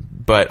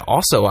 But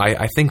also,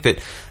 I think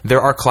that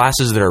there are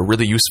classes that are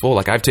really useful.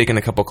 Like I've taken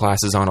a couple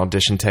classes on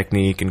audition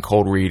technique and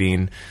cold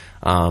reading,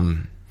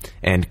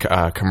 and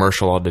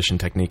commercial audition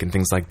technique and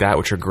things like that,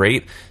 which are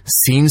great.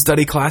 Scene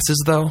study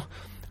classes, though,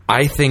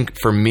 I think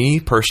for me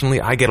personally,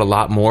 I get a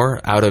lot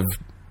more out of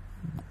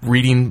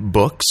reading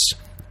books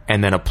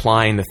and then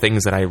applying the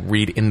things that I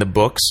read in the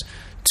books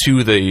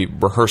to the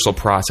rehearsal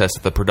process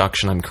of the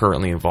production I'm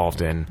currently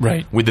involved in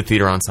with the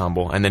theater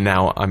ensemble. And then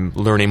now I'm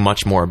learning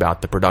much more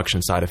about the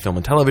production side of film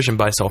and television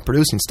by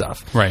self-producing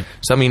stuff. Right.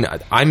 So, I mean,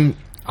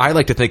 I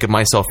like to think of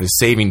myself as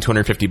saving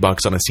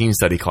 $250 on a scene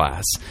study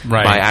class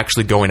by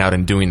actually going out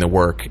and doing the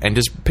work and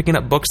just picking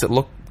up books that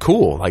look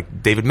cool,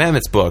 like David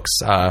Mamet's books,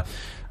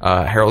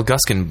 Harold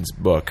Guskin's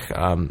book,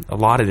 a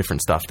lot of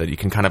different stuff that you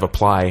can kind of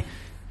apply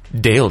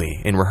daily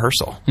in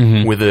rehearsal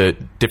with a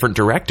different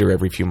director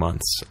every few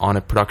months on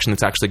a production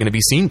that's actually going to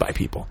be seen by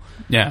people.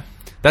 Yeah.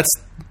 That's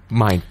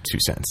my 2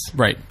 cents.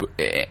 Right.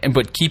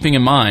 But keeping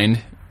in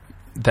mind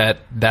that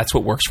that's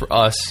what works for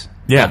us,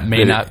 that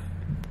may not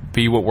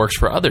be what works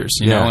for others,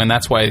 you know, and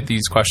that's why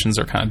these questions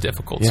are kind of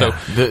difficult.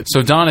 Yeah.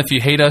 So Don, if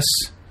you hate us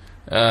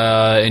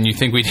and you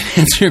think we didn't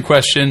answer your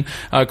question,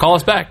 call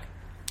us back.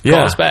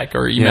 Call us back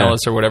or email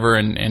us or whatever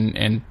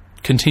and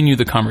continue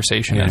the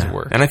conversation, as it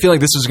were. And I feel like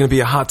this is going to be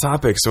a hot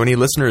topic, so any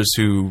listeners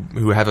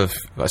who have a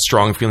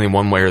strong feeling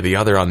one way or the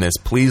other on this,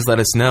 please let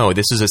us know.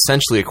 This is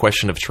essentially a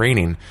question of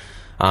training,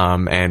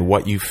 and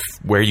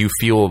where you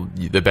feel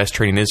the best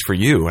training is for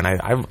you. And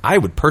I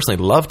would personally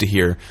love to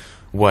hear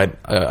what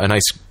a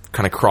nice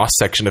kind of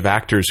cross-section of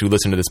actors who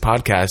listen to this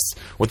podcast,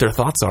 what their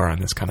thoughts are on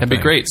this kind of thing.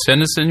 That'd be great.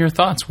 Send us in your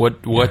thoughts.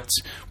 What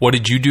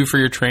did you do for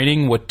your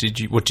training? What do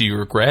you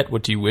regret?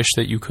 What do you wish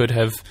that you could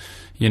have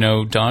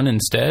done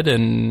instead?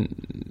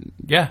 And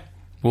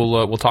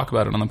we'll talk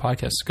about it on the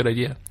podcast. It's a good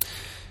idea.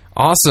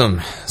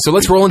 Awesome. So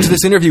let's roll into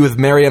this interview with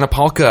Mariana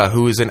Palka,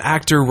 who is an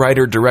actor,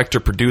 writer, director,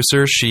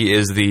 producer. She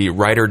is the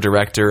writer,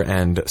 director,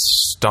 and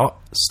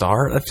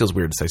star? That feels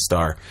weird to say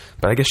star,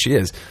 but I guess she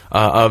is.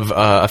 Of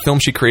a film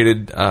she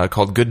created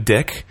called Good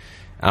Dick.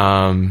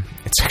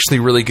 It's actually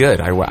really good.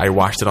 I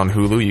watched it on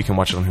Hulu. You can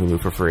watch it on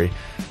Hulu for free.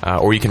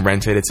 Or you can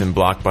rent it. It's in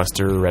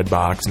Blockbuster,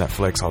 Redbox,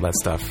 Netflix, all that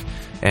stuff.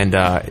 And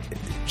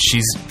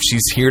she's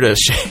here to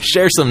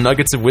share some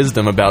nuggets of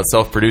wisdom about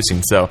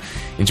self-producing. So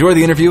enjoy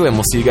the interview, and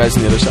we'll see you guys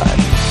on the other side.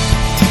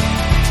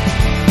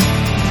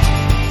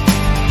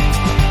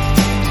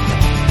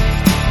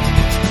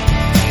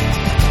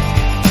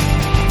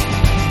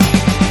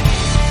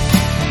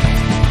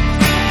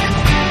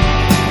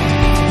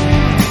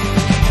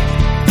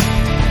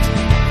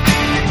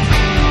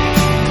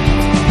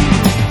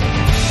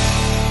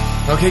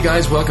 Okay,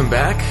 guys, welcome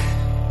back.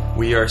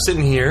 We are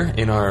sitting here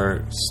in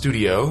our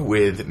studio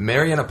with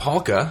Mariana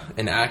Palka,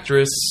 an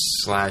actress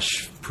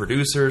 /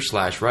 producer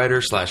 / writer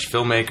 /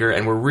 filmmaker,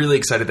 and we're really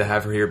excited to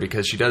have her here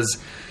because she does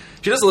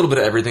a little bit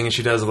of everything, and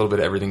she does a little bit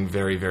of everything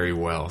very, very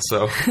well.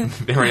 So,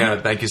 Mariana,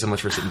 thank you so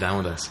much for sitting down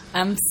with us.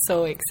 I'm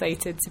so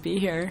excited to be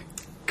here.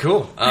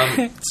 Cool.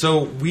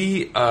 So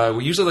we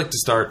usually like to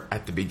start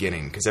at the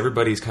beginning because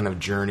everybody's kind of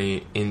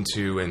journey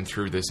into and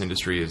through this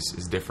industry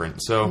is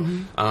different. So,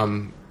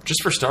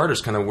 just for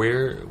starters, kind of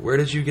where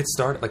did you get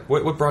started? Like,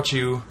 what brought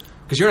you?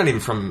 Because you're not even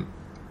from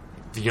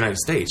the United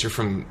States. You're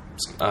from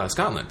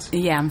Scotland.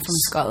 Yeah, I'm from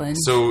Scotland.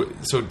 So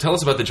tell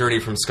us about the journey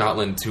from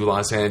Scotland to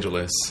Los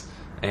Angeles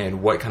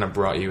and what kind of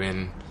brought you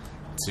in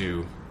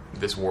to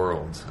this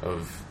world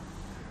of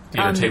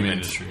the entertainment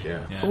industry.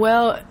 Yeah.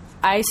 Well,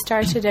 I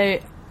started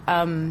out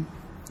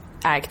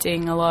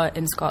acting a lot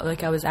in Scotland.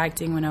 Like, I was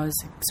acting when I was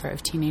sort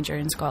of teenager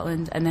in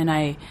Scotland, and then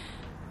I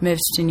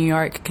moved to New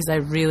York because I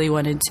really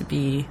wanted to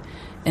be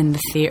in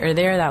the theater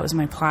there. That was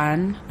my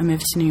plan. I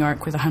moved to New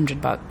York with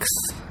 $100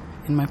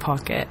 in my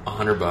pocket.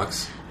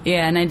 $100?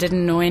 Yeah, and I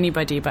didn't know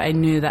anybody, but I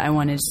knew that I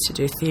wanted to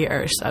do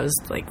theater, so I was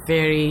like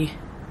very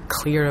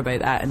clear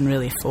about that and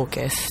really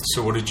focused.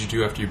 So what did you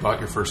do after you bought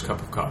your first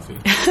cup of coffee?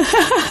 $100.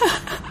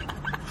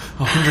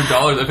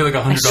 I feel like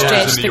 $100 I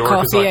stretched in the New York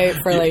coffee is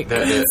out for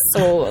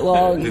so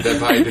long. Did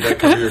that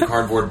cover your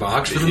cardboard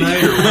box for the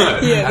night, or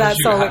what? Yeah,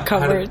 that's all it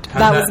covered.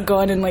 That was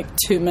gone in like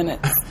 2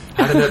 minutes.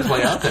 How did that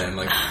play out then?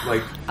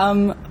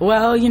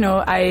 Well, you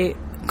know, I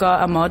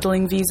got a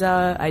modeling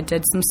visa. I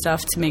did some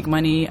stuff to make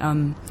money,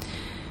 and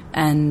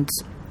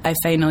I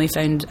finally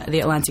found the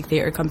Atlantic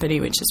Theatre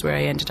Company, which is where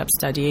I ended up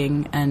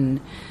studying,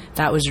 and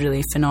that was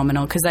really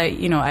phenomenal because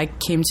I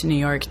came to New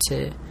York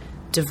to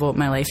devote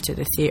my life to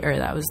the theatre.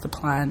 That was the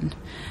plan.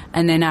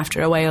 And then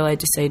after a while, I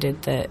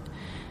decided that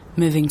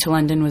moving to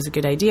London was a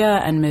good idea,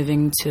 and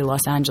moving to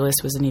Los Angeles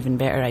was an even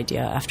better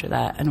idea after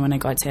that. And when I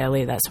got to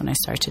LA, that's when I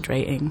started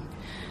writing.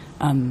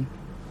 And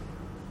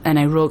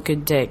I wrote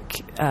Good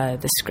Dick,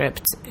 the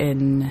script,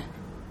 in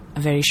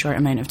a very short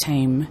amount of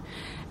time.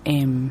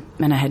 And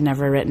I had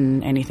never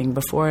written anything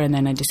before, and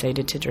then I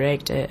decided to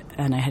direct it,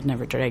 and I had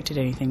never directed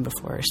anything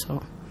before,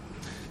 so...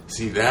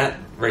 See, that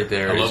right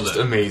there is just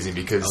amazing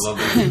because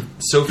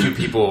so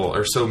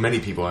many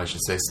people, I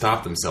should say,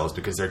 stop themselves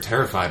because they're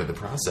terrified of the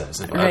process.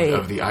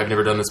 Of the, I've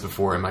never done this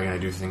before, am I going to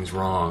do things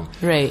wrong?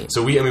 Right.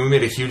 So we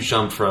made a huge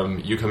jump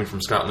from you coming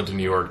from Scotland to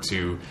New York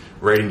to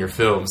writing your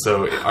film.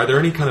 So are there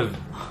any kind of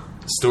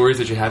stories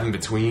that you have in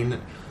between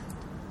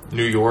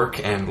New York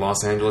and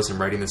Los Angeles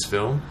and writing this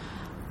film?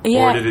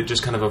 Yeah. Or did it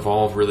just kind of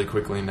evolve really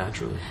quickly and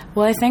naturally?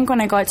 Well, I think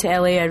when I got to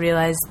LA, I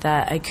realized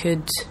that I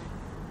could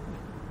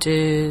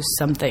do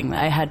something,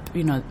 that I had,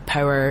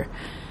 power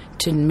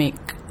to make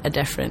a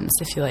difference,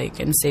 if you like,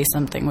 and say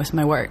something with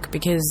my work,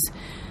 because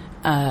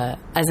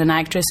as an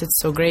actress, it's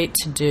so great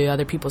to do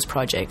other people's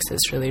projects.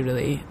 It's really,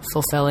 really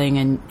fulfilling,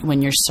 and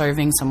when you're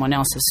serving someone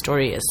else's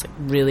story, it's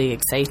really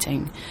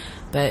exciting.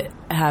 But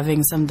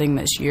having something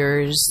that's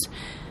yours,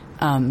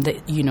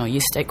 that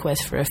you stick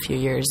with for a few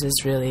years,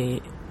 is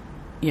really,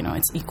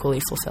 it's equally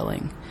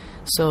fulfilling.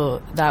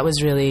 So that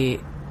was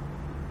really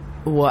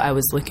what I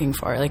was looking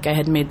for. Like, I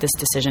had made this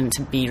decision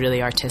to be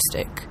really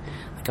artistic.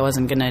 Like, I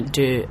wasn't going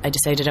to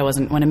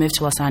when I moved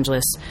to Los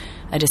Angeles,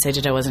 I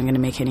decided I wasn't going to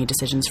make any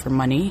decisions for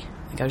money.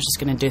 Like, I was just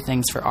going to do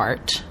things for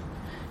art,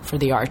 for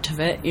the art of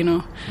it,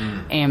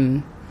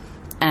 and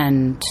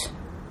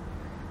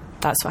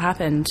that's what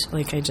happened.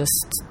 Like, I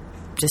just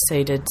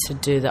decided to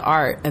do the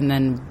art, and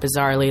then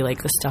bizarrely,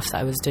 like, the stuff that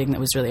I was doing that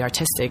was really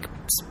artistic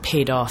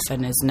paid off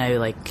and is now,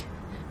 like,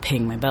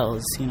 paying my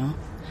bills,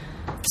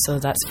 So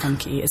that's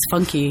funky. It's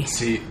funky.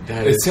 See,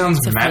 it sounds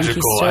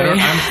magical.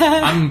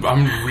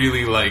 I'm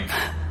really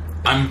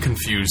I'm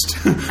confused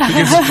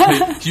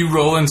because you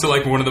roll into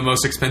one of the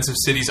most expensive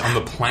cities on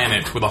the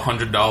planet with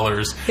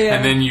 $100,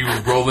 and then you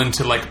roll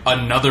into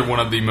another one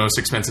of the most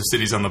expensive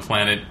cities on the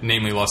planet,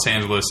 namely Los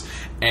Angeles,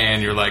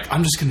 and you're like,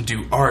 I'm just going to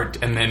do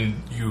art, and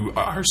then you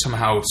are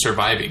somehow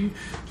surviving.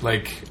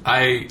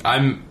 I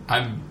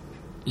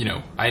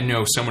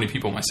know so many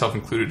people, myself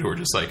included, who are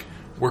just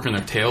working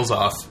their tails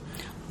off.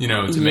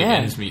 to make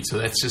ends meet. So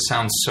that just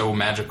sounds so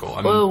magical.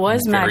 Well, it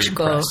was very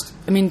magical. impressed.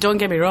 I mean, don't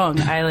get me wrong.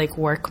 I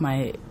work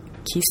my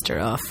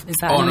keister off. Is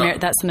that no.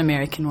 that's an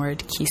American word,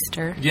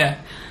 keister?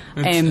 Yeah.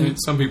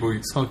 Some people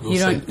You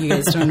say.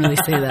 guys don't really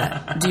say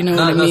that. Do you know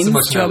what it not so means?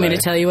 much Do you want me LA.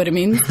 to tell you what it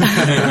means?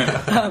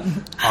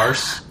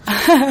 Arse.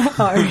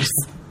 Arse.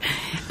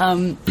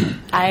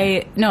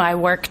 I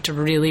worked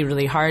really,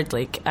 really hard.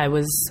 Like, I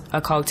was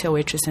a cocktail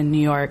waitress in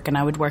New York, and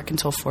I would work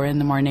until 4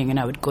 a.m, and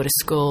I would go to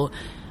school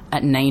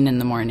at 9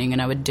 a.m,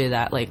 and I would do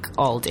that like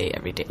all day,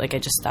 every day. Like,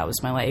 that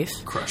was my life.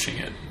 Crushing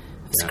it.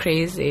 It's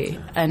crazy.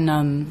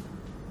 And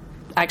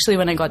actually,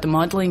 when I got the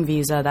modeling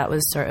visa, that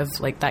was sort of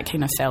like, that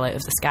kind of fell out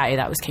of the sky.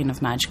 That was kind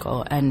of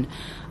magical, and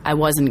I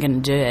wasn't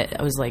going to do it.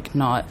 I was like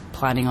not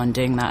planning on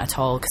doing that at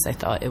all, because I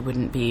thought it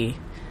wouldn't be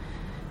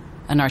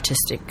an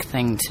artistic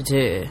thing to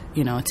do,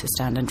 to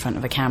stand in front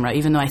of a camera,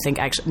 even though I think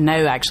I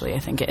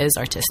think it is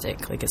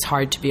artistic. Like, it's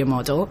hard to be a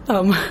model.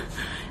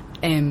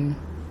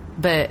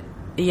 But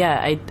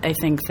yeah, I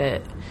think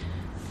that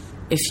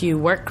if you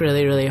work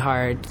really, really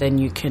hard, then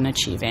you can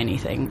achieve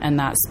anything. And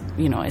that's,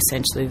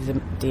 essentially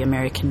the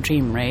American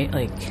dream, right?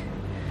 Like,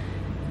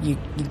 you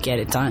get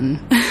it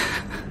done.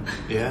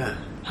 Yeah.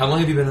 How long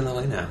have you been in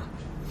LA now?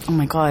 Oh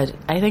my God.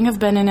 I think I've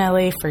been in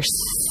LA for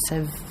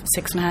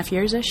 6.5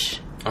 years-ish.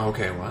 Oh,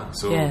 okay, wow.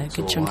 So Yeah, so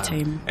good a chunk while. of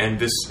time. And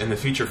the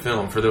feature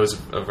film, for those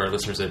of our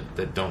listeners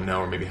that don't know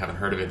or maybe haven't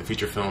heard of it, the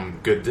feature film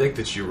Good Dick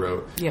that you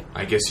wrote, Yep.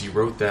 I guess you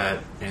wrote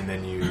that and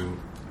then you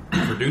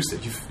produced it.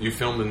 You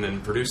filmed and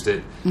then produced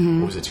it. Mm-hmm.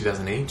 What was it,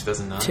 2008,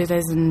 2009?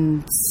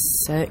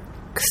 2006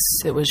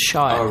 it was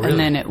shot. Oh, really? And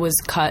then it was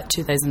cut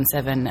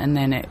 2007, and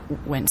then it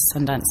went to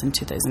Sundance in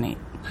 2008.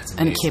 That's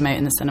And it amazing. came out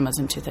in the cinemas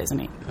in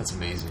 2008. That's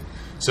amazing.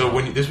 So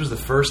this was the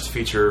first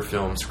feature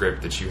film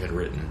script that you had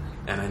written,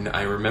 and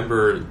I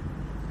remember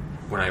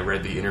when I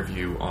read the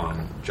interview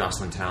on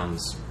Jocelyn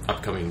Town's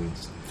upcoming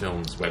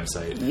films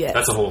website. Yes.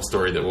 That's a whole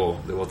story that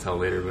we'll tell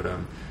later. But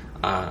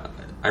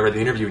I read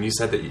the interview, and you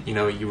said that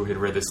you had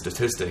read this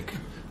statistic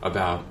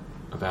about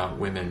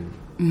women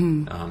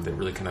that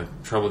really kind of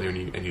troubled you,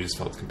 and you just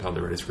felt compelled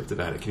to write a script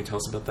about it. Can you tell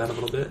us about that a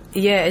little bit?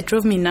 Yeah, it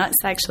drove me nuts,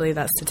 actually,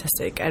 that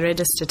statistic. I read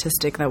a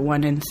statistic that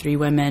 1 in 3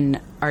 women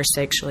are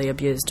sexually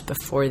abused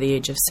before the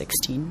age of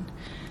 16.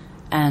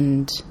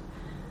 And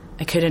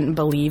I couldn't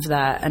believe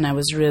that, and I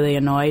was really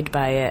annoyed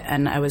by it.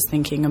 And I was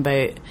thinking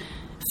about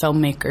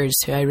filmmakers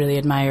who I really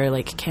admire,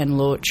 like Ken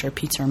Loach or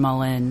Peter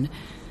Mullen,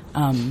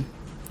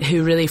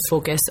 who really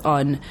focus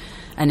on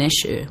an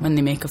issue when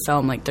they make a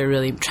film. Like, they're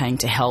really trying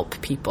to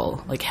help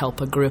people, like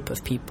help a group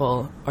of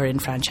people or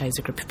enfranchise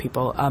a group of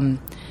people.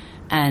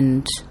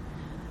 And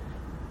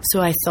so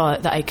I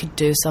thought that I could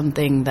do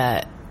something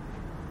that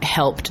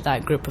helped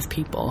that group of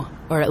people,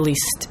 or at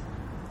least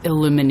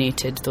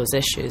illuminated those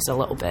issues a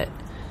little bit.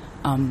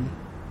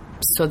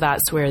 So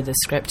that's where the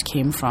script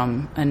came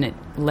from, and it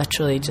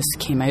literally just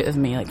came out of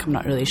me. Like, I'm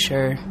not really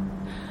sure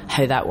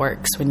how that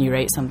works when you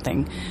write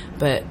something,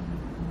 but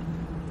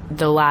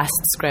the last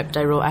script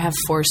I wrote, I have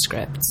 4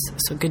 scripts.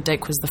 So Good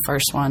Dick was the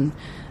first one.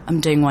 I'm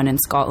doing one in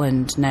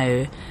Scotland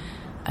now.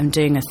 I'm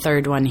doing a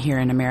 3rd one here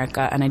in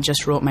America, and I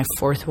just wrote my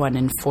 4th one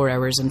in 4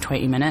 hours and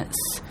 20 minutes.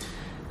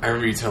 I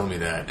remember you telling me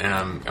that, and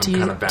I'm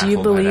kind of baffled do you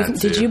by believe?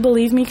 that too. Did you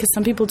believe me? Because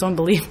some people don't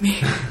believe me.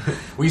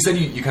 Well, you said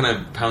you kind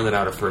of pounded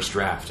out a first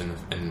draft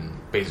and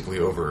basically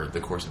over the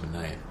course of a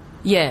night.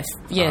 Yes,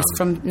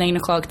 from 9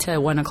 o'clock to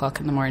 1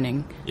 o'clock in the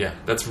morning. Yeah,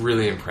 that's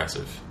really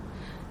impressive.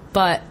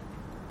 But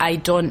I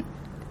don't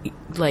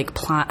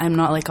plan. I'm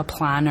not like a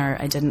planner.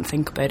 I didn't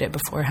think about it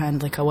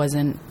beforehand. Like, I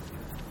wasn't,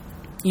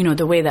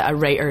 the way that a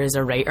writer is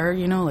a writer.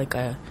 Like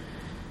a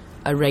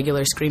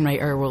regular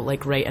screenwriter will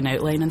like write an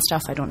outline and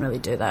stuff. I don't really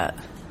do that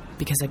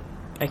because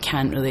I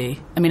can't really.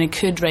 I mean, I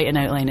could write an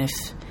outline if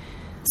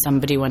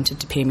somebody wanted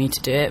to pay me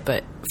to do it,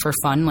 but for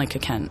fun, like, I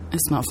can't.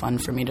 It's not fun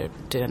for me to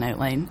do an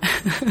outline.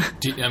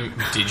 Did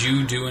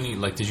you do any,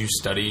 did you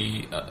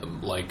study,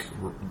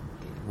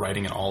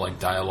 writing at all, like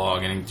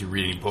dialogue, and did you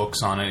read any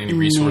books on it, any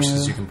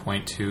resources you can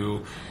point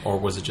to, or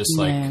was it just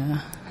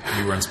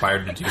you were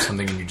inspired to do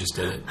something and you just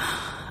did it?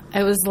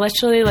 It was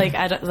literally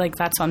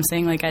that's what I'm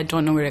saying. Like, I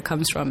don't know where it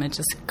comes from. It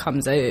just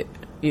comes out.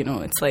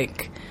 It's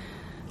like,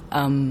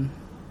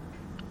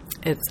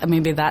 it's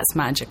maybe that's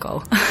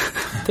magical.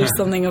 There's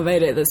something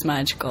about it that's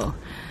magical.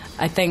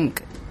 I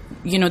think,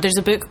 there's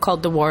a book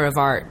called The War of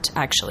Art,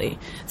 actually,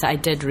 that I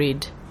did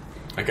read.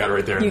 I got it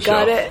right there on You the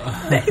got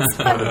shelf.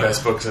 it? One of the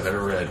best books I've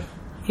ever read.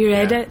 You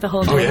read it? The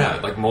whole thing? Oh,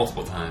 yeah,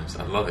 multiple times.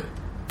 I love it.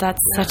 That's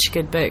such a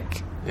good book.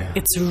 Yeah.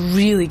 It's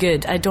really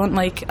good. I don't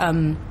like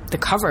the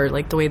cover,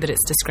 like the way that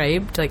it's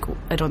described. Like,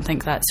 I don't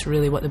think that's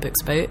really what the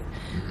book's about.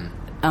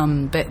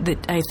 Mm-hmm.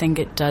 But I think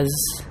it does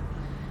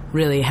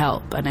really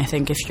help. And I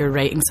think if you're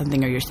writing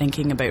something or you're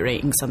thinking about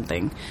writing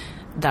something,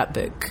 that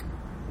book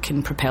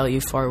can propel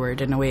you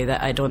forward in a way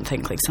that I don't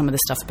think like some of the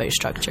stuff about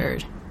structure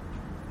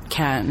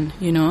can,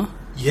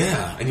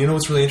 Yeah, and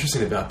what's really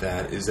interesting about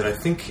that is that I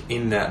think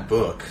in that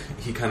book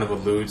he kind of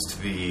alludes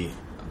to the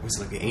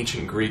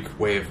ancient Greek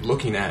way of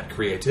looking at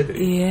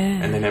creativity. Yeah.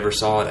 And they never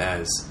saw it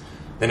as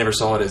they never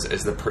saw it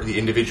as the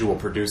individual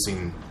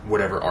producing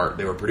whatever art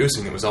they were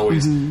producing. It was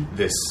always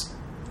this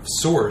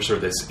source or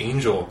this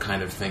angel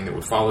kind of thing that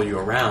would follow you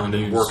around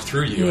and work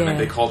through you. Yeah. And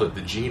they called it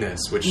the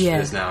genus, which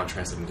is now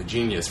translated into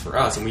genius for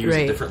us, and we use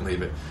Right. it differently.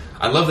 But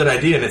I love that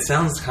idea, and it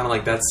sounds kind of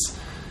like that's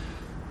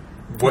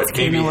what That's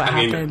kinda what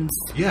happens.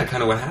 Yeah,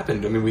 kind of what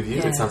happened. I mean, with you,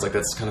 Yeah. it sounds like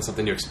that's kind of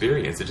something you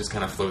experienced. It just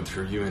kind of flowed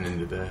through you and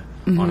into the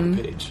on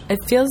the page. It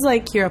feels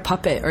like you're a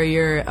puppet, or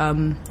you're,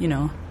 you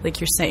know, like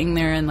you're sitting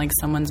there and like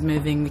someone's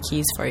moving the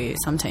keys for you.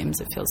 Sometimes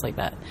it feels like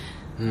that.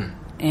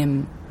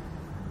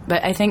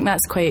 But I think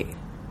that's quite,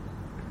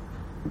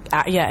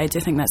 I do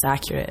think that's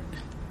accurate,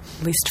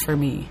 at least for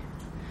me.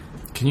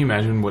 Can you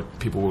imagine what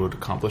people would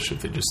accomplish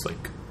if they just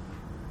like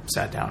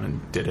sat down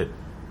and did it?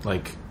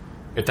 Like,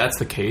 if that's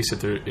the case,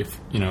 if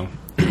you know,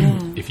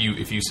 if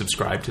you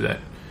subscribe to that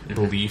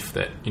belief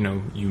that, you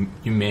know, you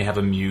may have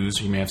a muse,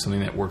 or you may have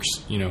something that works,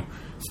 you know,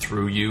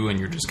 through you, and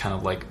you're just kind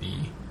of like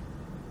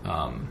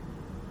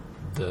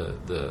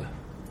the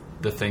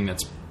thing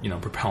that's, you know,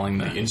 propelling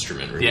the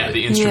instrument. Really. Yeah,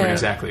 the instrument, Yeah.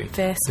 exactly.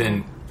 Vessel.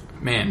 Then,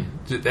 man,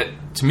 that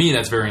to me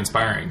that's very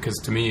inspiring, because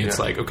to me it's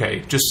like,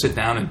 okay, just sit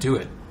down and do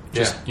it.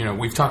 Just you know,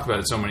 we've talked about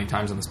it so many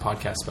times on this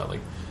podcast about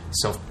like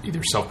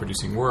either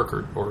self-producing work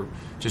or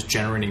just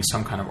generating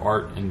some kind of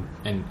art, and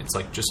it's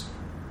like just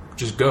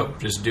go,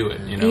 just do it.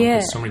 You know, Yeah.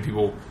 'Cause so many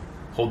people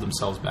hold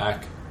themselves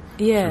back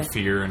Yeah. through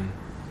fear and.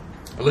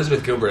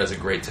 Elizabeth Gilbert has a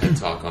great TED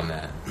Talk on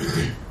that.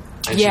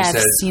 And Yeah, she I've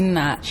says, seen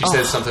that. She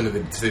says something to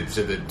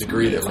the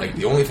degree that, like,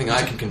 the only thing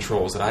I can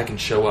control is that I can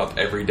show up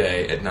every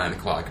day at 9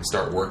 o'clock and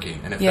start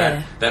working. And if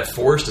that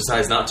force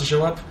decides not to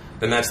show up,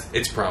 then that's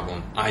its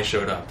problem. I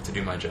showed up to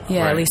do my job.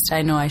 Yeah, Right. at least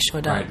I know I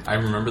showed up. Right, I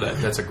remember that.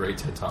 That's a great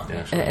TED Talk. Yeah.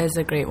 Actually. It is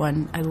a great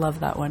one. I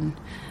love that one.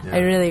 Yeah. I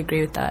really agree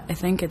with that. I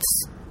think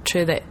it's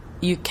true that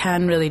you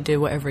can really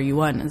do whatever you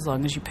want as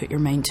long as you put your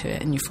mind to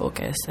it and you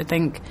focus. I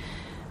think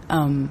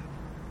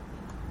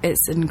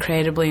it's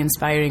incredibly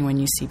inspiring when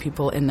you see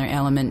people in their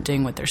element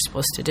doing what they're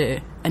supposed to do.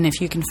 And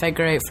if you can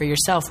figure out for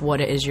yourself what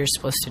it is you're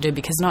supposed to do,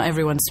 because not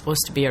everyone's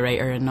supposed to be a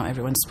writer, and not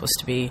everyone's supposed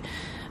to be,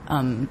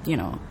 you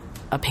know,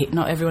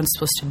 not everyone's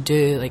supposed to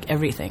do like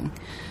everything.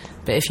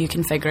 But if you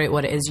can figure out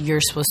what it is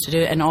you're supposed to do,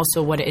 and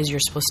also what it is you're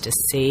supposed to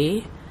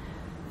say,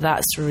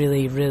 that's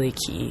really, really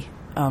key.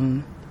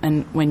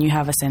 And when you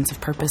have a sense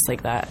of purpose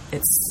like that,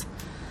 it's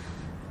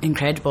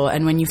incredible.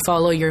 And when you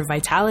follow your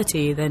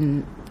vitality,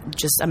 then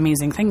just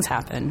amazing things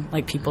happen.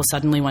 Like, people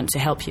suddenly want to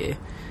help you.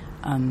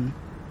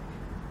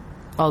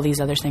 All these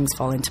other things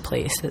fall into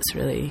place. It's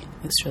really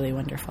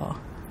wonderful.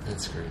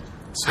 That's great.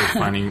 So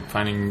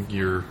finding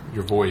your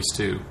voice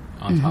too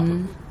on top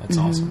of it. That's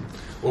awesome.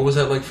 What was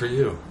that like for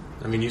you?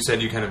 I mean, you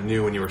said you kind of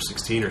knew when you were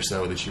 16 or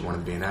so that you wanted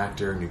to be an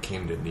actor, and you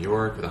came to New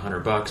York with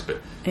 $100.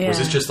 But was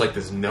this just like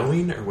this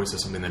knowing, or was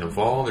this something that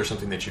evolved, or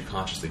something that you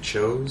consciously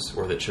chose,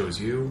 or that chose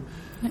you?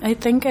 I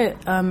think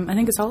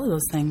it's all of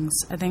those things.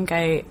 I think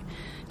I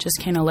just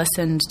kind of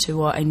listened to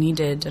what I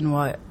needed and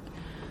what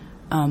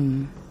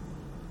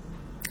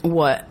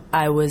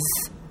I was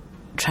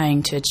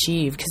trying to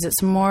achieve, because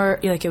it's more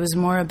like, it was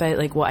more about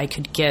like what I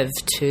could give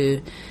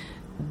to,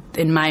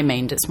 in my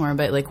mind, it's more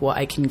about like what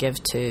I can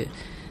give to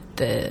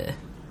the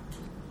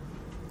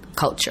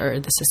culture,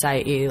 the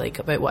society, like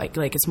about what,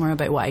 like it's more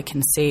about what I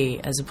can say,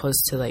 as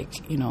opposed to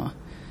like, you know,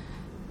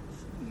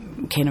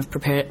 kind of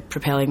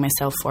propelling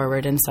myself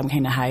forward in some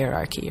kind of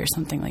hierarchy or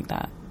something like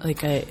that.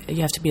 Like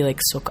you have to be like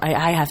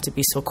I have to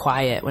be so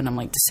quiet when I'm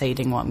like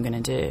deciding what I'm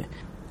going to do.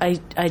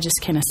 I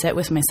just kind of sit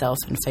with myself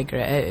and figure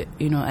it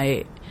out. You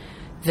know,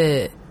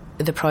 the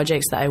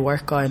projects that I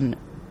work on,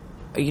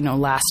 you know,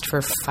 last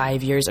for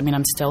 5 years. I mean,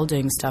 I'm still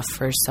doing stuff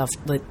for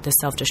the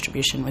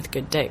self-distribution with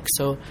Good Dick.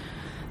 So,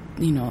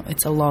 you know,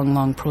 it's a long,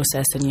 long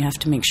process, and you have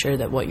to make sure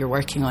that what you're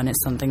working on is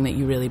something that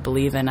you really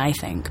believe in, I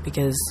think,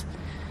 because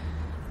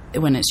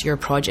when it's your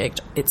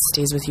project, it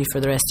stays with you for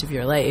the rest of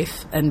your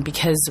life. And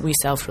because we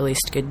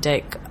self-released Good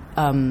Dick,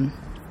 the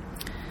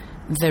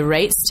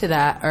rights to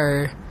that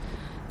are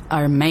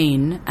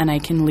mine, and I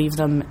can leave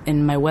them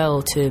in my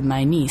will to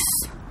my niece,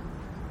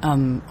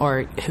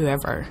 or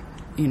whoever,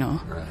 you know.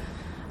 Right.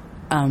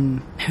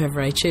 Whoever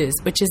I choose,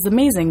 which is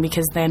amazing,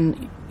 because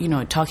then, you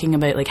know, talking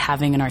about like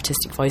having an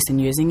artistic voice and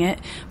using it,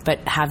 but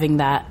having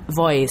that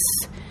voice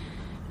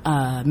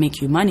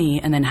make you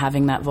money, and then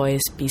having that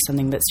voice be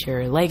something that's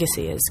your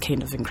legacy is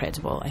kind of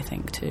incredible, I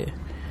think, too.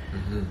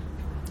 Mm-hmm.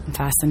 I'm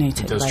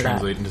fascinated by that. It does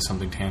translate into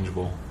something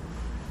tangible,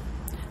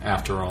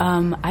 after all.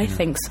 I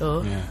think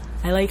so. Yeah.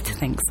 I like to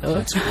think so.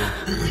 That's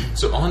cool.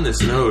 So on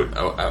this note,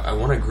 I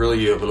want to grill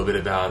you a little bit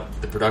about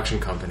the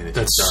production company that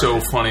That's you so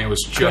started. funny. I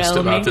was just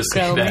Grill about me, to say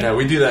grill that. me. Yeah,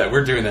 we do that.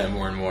 We're doing that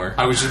more and more.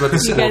 I was just about to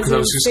say, You guys because I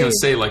was just going to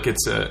insane. say, like,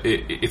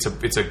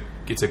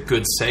 it's a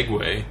good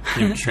segue.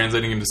 You know,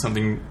 translating into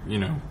something, you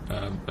know,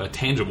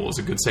 tangible is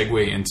a good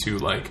segue into,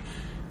 like,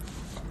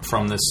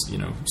 from this, you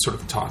know, sort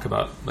of talk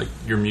about like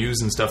your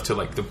muse and stuff to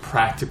like the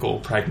practical,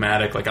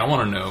 pragmatic. Like, I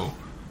want to know,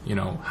 you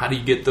know, how do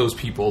you get those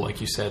people, like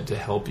you said, to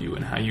help you,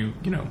 and how you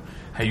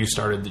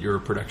started your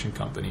production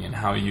company, and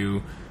how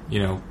you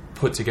know,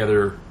 put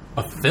together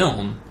a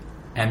film,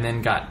 and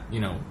then got, you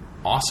know,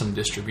 awesome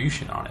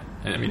distribution on it.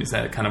 I mean, is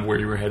that kind of where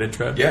you were headed,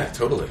 Trev? Yeah,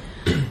 totally.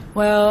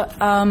 Well,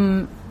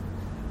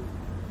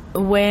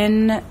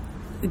 when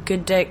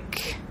Good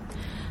Dick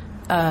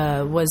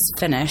was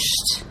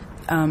finished,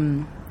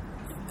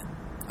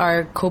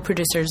 our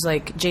co-producers,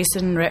 like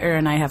Jason Ritter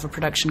and I have a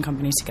production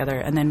company together,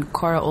 and then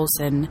Cora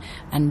Olsen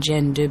and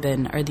Jen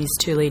Dubin are these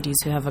two ladies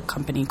who have a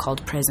company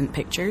called Present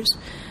Pictures.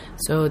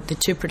 So the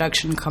two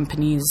production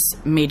companies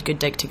made Good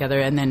Dick together,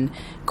 and then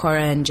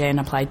Cora and Jen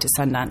applied to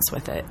Sundance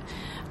with it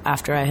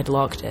after I had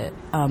locked it.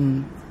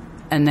 And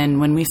then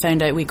when we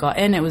found out we got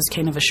in, it was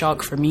kind of a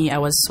shock for me. I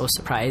was so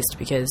surprised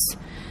because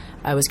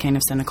I was kind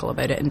of cynical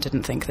about it and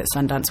didn't think that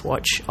Sundance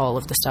watch all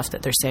of the stuff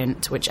that they're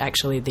sent, which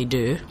actually they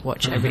do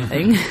watch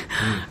everything.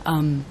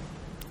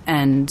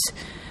 And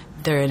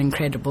they're an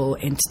incredible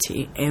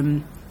entity.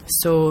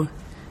 So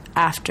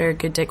after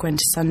Good Dick went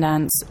to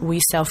Sundance, we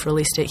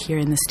self-released it here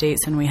in the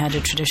States, and we had a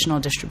traditional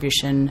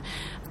distribution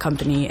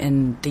company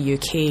in the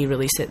UK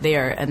release it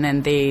there, and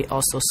then they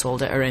also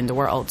sold it around the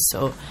world.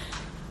 So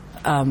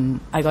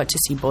I got to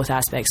see both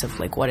aspects of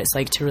like what it's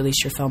like to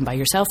release your film by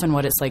yourself and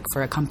what it's like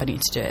for a company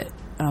to do it.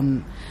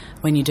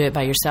 When you do it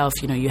by yourself,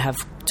 you know, you have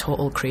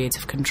total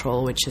creative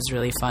control, which is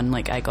really fun.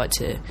 Like, I got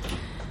to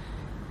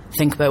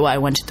think about what I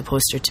wanted the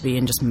poster to be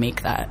and just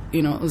make that,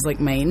 you know, it was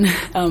like mine.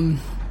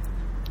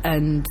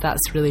 And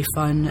that's really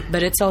fun.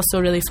 But it's also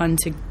really fun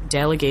to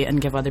delegate and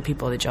give other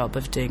people the job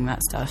of doing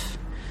that stuff.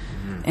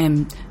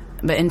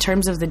 But in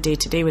terms of the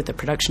day-to-day with the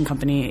production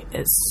company,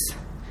 it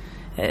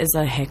is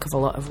a heck of a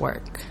lot of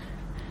work.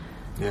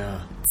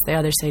 Yeah. It's the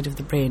other side of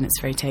the brain. It's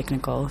very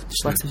technical.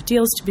 There's lots of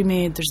deals to be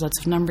made. There's lots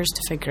of numbers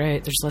to figure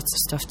out. There's lots of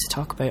stuff to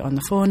talk about on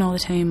the phone all the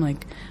time.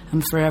 Like,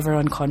 I'm forever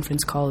on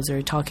conference calls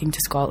or talking to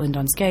Scotland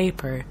on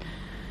Skype, or,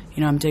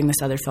 you know, I'm doing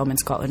this other film in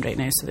Scotland right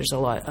now, so there's a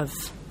lot of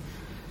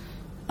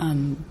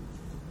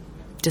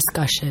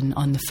discussion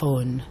on the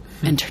phone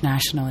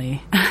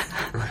internationally.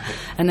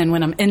 And then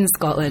when I'm in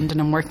Scotland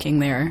and I'm working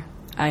there,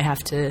 I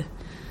have to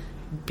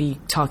be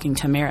talking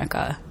to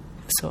America.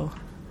 So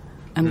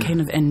I'm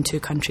kind of in two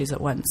countries at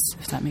once,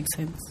 if that makes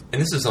sense.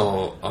 And this is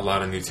all a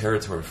lot of new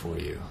territory for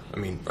you. I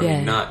mean,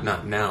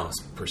 not now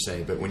per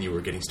se, but when you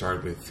were getting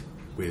started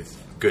with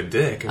Good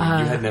Dick, I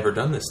mean, you had never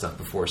done this stuff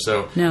before.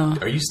 So no.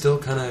 Are you still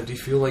do you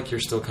feel like you're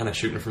still kind of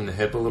shooting from the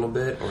hip a little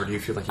bit, or do you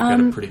feel like you've got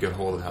a pretty good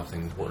hold of how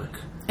things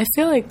work? I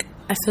feel like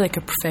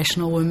a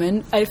professional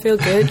woman. I feel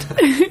good.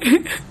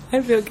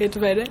 I feel good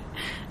about it.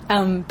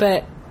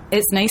 But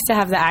it's nice to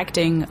have the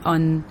acting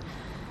on,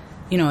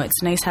 you know,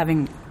 it's nice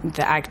having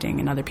the acting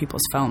in other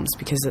people's films,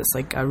 because it's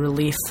like a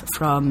relief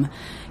from,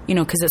 you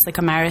know, because it's like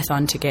a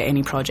marathon to get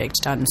any project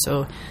done.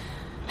 So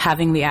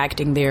having the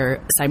acting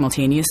there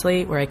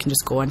simultaneously, where I can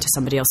just go onto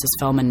somebody else's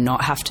film and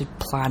not have to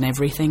plan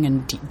everything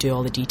and do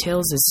all the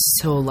details, is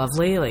so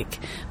lovely. Like,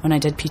 when I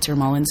did Peter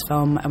Mullen's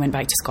film, I went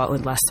back to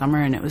Scotland last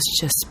summer, and it was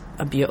just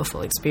a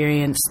beautiful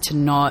experience to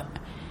not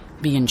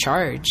be in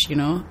charge, you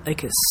know?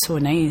 Like, it's so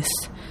nice.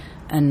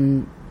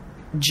 And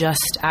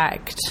just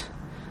act.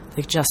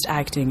 Like, just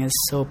acting is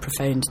so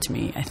profound to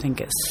me. I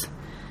think it's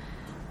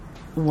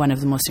one of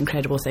the most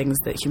incredible things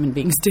that human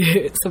beings do.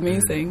 It's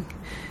amazing.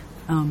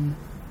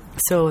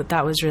 So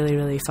that was really,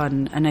 really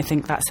fun. And I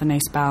think that's a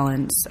nice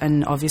balance.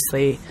 And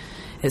obviously,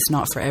 it's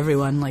not for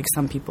everyone. Like,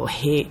 some people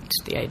hate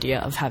the idea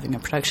of having a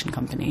production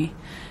company,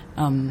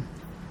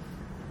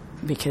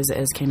 because it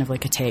is kind of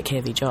like a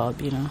tech-heavy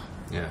job, you know?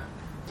 Yeah.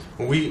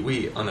 Well,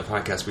 we on the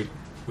podcast,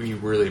 we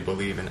really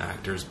believe in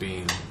actors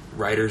being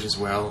writers as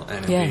well,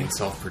 and in being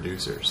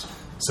self-producers.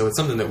 So it's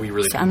something that we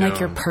really condone. I'm like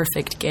your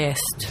perfect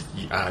guest.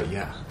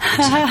 Yeah,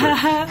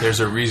 exactly. There's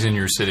a reason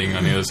you're sitting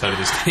on the other side of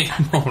this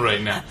table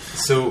right now.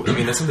 So, I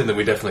mean, that's something that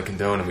we definitely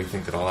condone, and we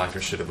think that all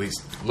actors should at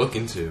least look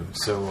into.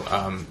 So,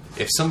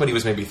 if somebody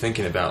was maybe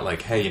thinking about,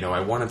 like, hey, you know, I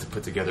wanted to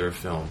put together a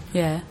film.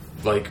 Yeah.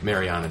 Like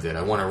Mariana did.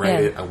 I want to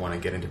write it. I want to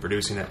get into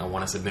producing it. I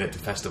want to submit it to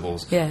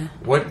festivals. Yeah.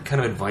 What kind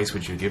of advice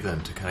would you give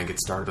them to kind of get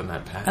started on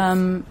that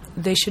path?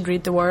 They should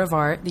read The War of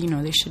Art. You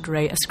know, they should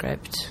write a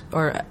script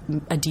or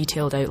a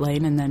detailed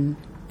outline and then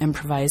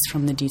improvise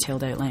from the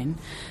detailed outline.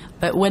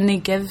 But when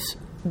they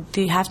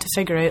have to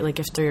figure out, like,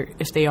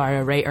 if they are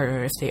a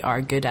writer or if they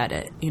are good at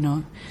it, you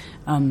know.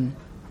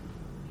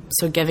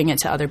 So giving it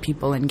to other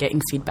people and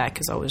getting feedback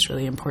is always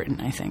really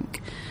important, I think.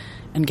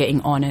 And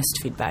getting honest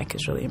feedback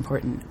is really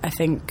important. I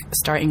think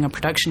starting a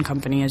production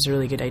company is a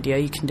really good idea.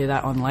 You can do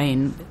that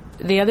online.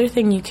 The other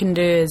thing you can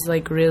do is,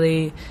 like,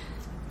 really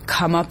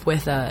come up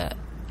with a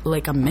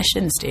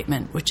mission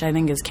statement, which I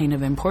think is kind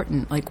of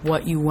important. Like,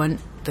 what you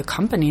want the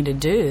company to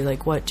do.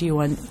 Like, what do you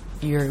want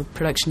your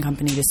production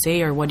company to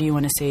say, or what do you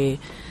want to say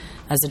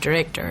as a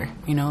director?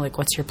 You know, like,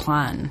 what's your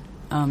plan?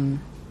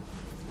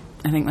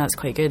 I think that's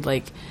quite good.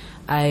 Like,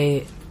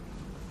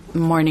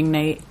 Morning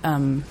Night,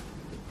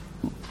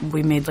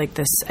 we made, like,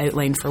 this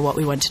outline for what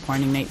we wanted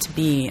Morning Night to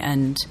be,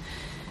 and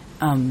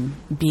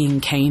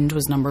being kind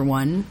was number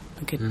one.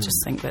 I could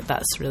just think that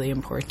that's really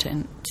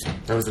important.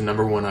 That was the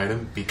number one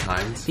item? Be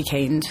kind? Be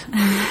kind.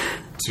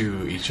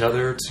 To each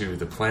other, to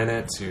the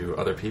planet, to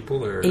other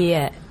people? Or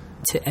yeah,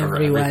 to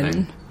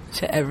everyone.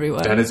 To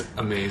everyone. That is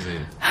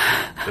amazing.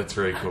 That's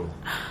very cool.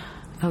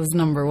 That was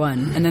number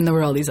one. And then there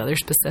were all these other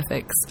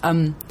specifics.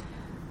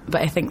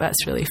 But I think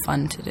that's really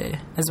fun to do,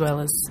 as well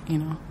as,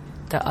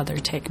 the other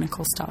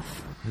technical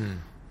stuff.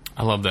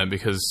 I love that,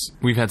 because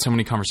we've had so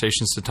many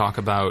conversations to talk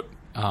about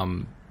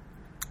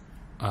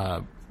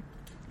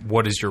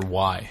what is your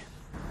why?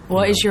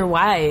 What is your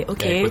why?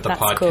 Okay, with the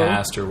that's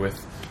podcast cool. or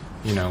with,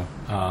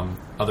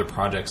 other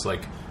projects,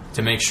 like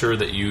to make sure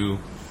that you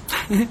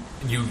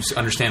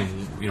understand,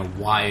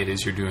 why it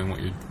is you're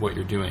doing what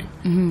you're doing,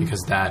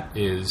 because that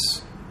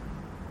is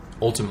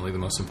ultimately the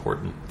most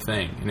important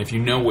thing. And if you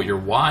know what your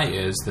why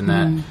is, then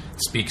that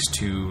speaks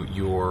to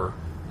your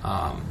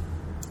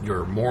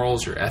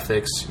morals, your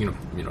ethics,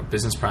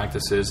 business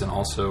practices, and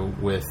also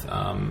with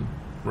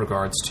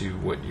regards to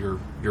what your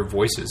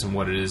voice is and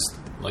what it is,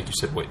 like you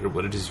said,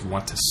 what it is you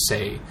want to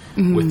say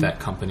with that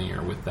company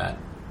or with that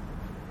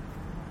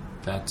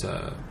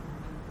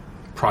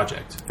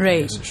project.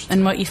 Right.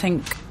 And what you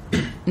think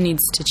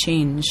needs to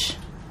change,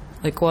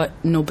 like what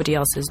nobody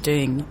else is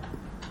doing,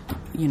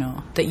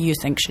 that you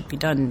think should be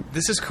done.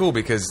 This is cool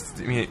because,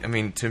 I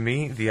mean, to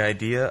me, the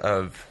idea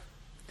of...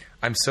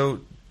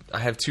 I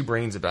have two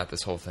brains about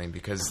this whole thing,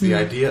 because the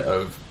idea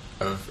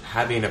of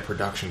having a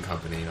production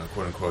company,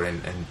 quote unquote,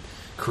 and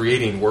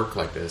creating work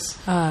like this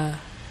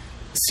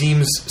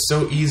seems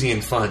so easy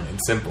and fun and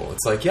simple.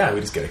 It's like, we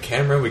just get a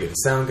camera, we get a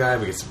sound guy,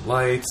 we get some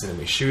lights, and then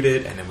we shoot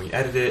it, and then we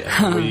edit it,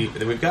 and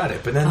then we've got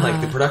it. But then,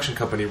 the production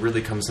company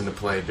really comes into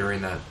play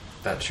during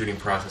that shooting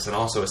process, and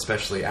also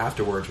especially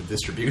afterwards with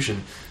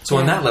distribution. So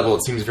on that level,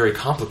 it seems very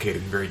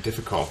complicated and very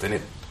difficult,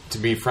 and to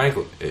be frank,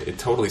 it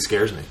totally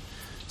scares me.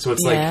 So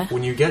it's like,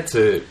 when you get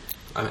to...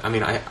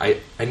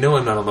 I know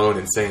I'm not alone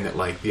in saying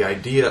that, the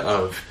idea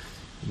of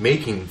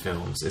making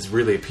films is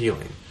really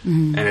appealing.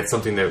 And it's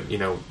something that,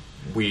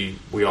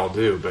 we all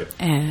do. But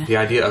the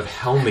idea of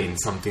helming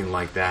something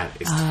like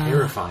that is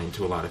terrifying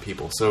to a lot of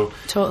people. So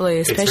totally,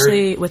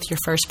 especially with your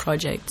first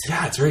project.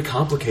 Yeah, it's very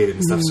complicated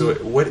and stuff. So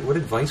what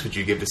advice would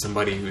you give to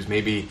somebody who's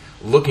maybe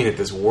looking at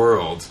this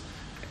world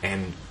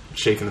and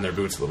shaking in their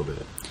boots a little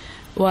bit?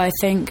 Well, I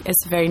think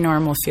it's a very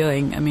normal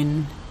feeling.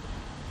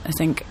 I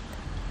think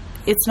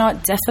it's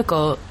not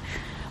difficult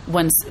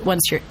once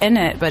you're in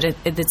it, but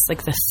it's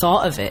like the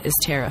thought of it is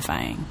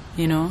terrifying,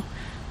 And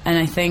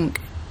I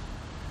think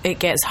it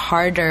gets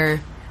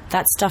harder.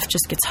 That stuff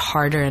just gets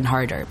harder and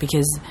harder,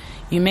 because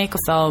you make a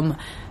film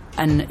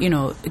and,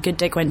 Good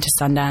Dick went to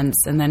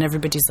Sundance, and then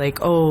everybody's like,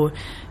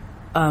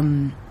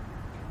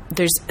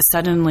 there's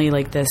suddenly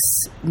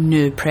this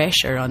new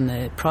pressure on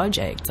the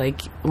project.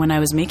 Like when I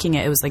was making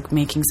it was like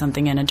making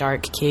something in a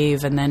dark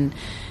cave, and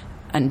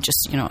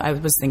just, I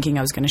was thinking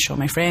I was going to show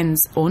my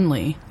friends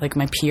only, like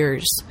my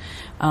peers.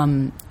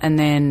 And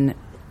then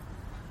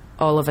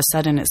all of a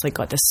sudden it's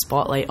got this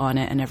spotlight on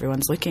it and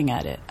everyone's looking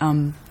at it.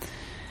 And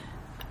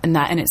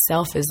that in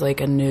itself is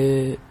a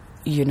new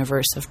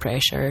universe of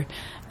pressure.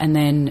 And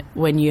then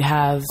when you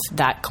have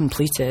that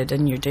completed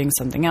and you're doing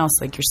something else,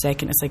 your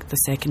second, it's the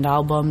second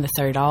album, the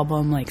third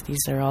album,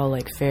 these are all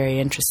very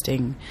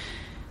interesting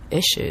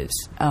issues.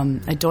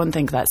 I don't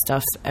think that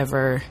stuff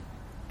ever...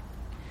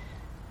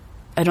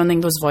 I don't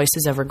think those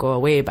voices ever go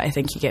away, but I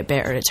think you get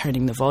better at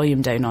turning the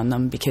volume down on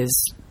them because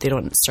they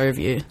don't serve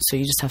you. So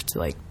you just have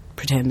to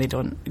pretend they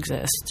don't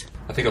exist.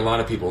 I think a lot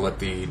of people let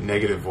the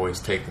negative voice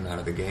take them out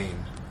of the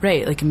game.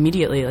 Right,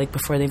 immediately,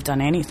 before they've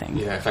done anything.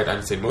 Yeah, in fact,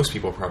 I'd say most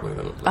people probably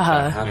let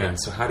that happen. Yeah.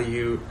 So how do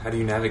you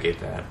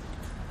navigate that?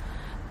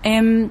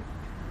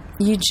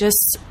 You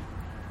just,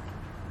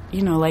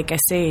 like I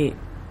say,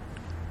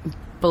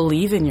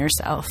 believe in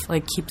yourself.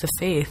 Keep the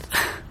faith.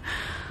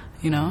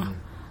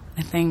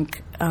 I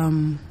think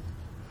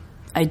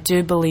I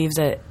do believe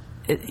that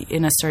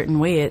in a certain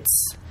way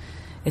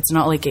it's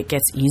not it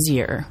gets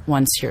easier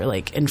once you're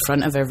in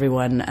front of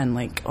everyone and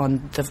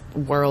on the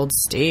world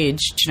stage.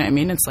 Do you know what I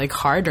mean? It's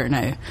harder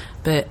now,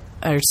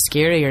 or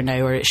scarier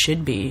now, or it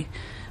should be,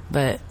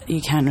 but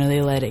you can't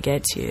really let it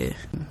get to you.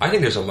 I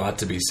think there's a lot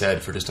to be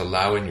said for just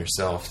allowing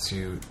yourself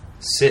to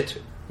sit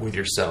with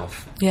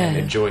yourself and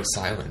enjoy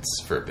silence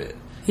for a bit.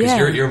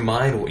 Because your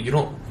mind, you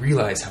don't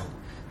realize how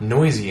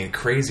noisy and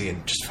crazy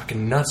and just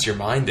fucking nuts your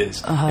mind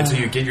is until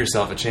you give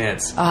yourself a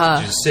chance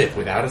to just sit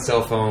without a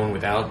cell phone,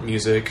 without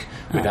music,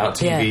 without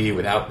TV,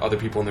 without other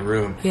people in the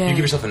room. You give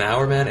yourself an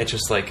hour, man, it's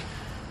just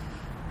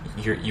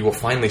you will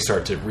finally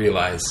start to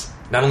realize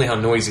not only how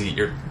noisy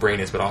your brain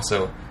is, but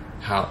also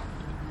how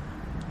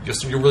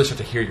you'll really start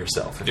to hear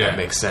yourself, if that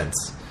makes sense.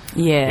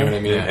 Yeah. You know what I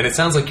mean? And it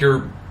sounds like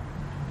you're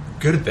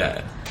good at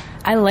that.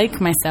 I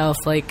like myself.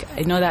 I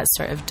know that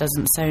sort of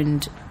doesn't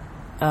sound...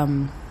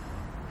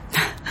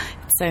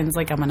 sounds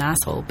like I'm an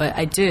asshole, but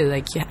I do.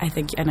 I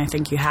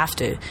think you have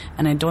to,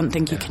 and I don't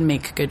think you can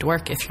make good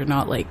work if you're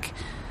not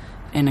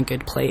in a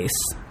good place.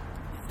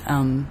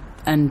 And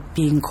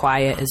being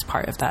quiet is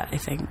part of that, I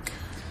think.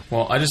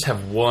 Well, I just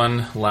have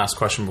one last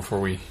question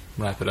before we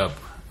wrap it up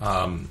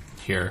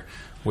here,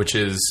 which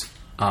is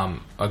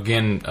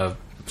again a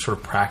sort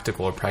of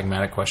practical or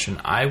pragmatic question.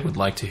 I would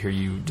like to hear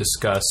you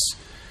discuss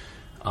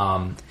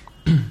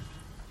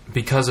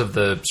because of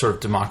the sort of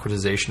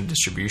democratization of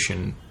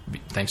distribution,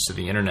 thanks to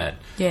the internet,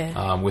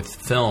 with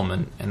film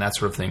and that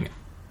sort of thing,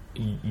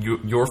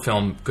 your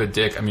film, Good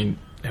Dick, I mean,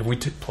 have we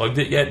plugged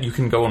it yet? You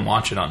can go and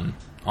watch it on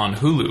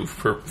Hulu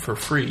for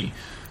free.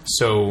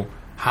 So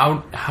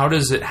how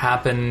does it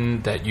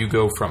happen that you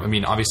go from, I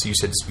mean, obviously you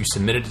said you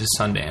submitted to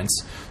Sundance,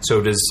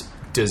 so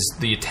does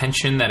the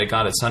attention that it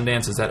got at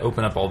Sundance, does that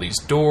open up all these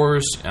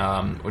doors?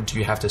 Or do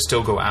you have to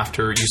still go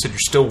after? You said you're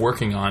still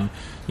working on,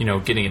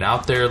 getting it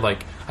out there.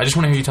 Like, I just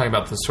want to hear you talk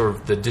about the sort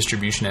of the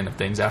distribution end of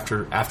things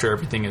after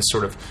everything is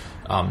sort of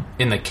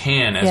in the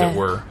can, as it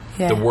were.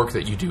 The work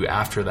that you do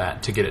after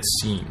that to get it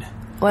seen.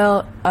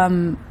 Well,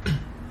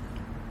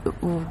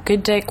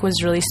 Good Dick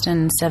was released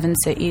in 7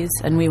 cities,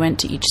 and we went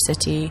to each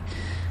city.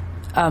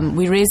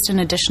 We raised an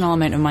additional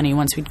amount of money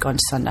once we'd gone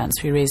to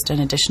Sundance. We raised an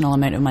additional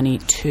amount of money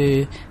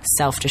to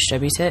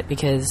self-distribute it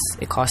because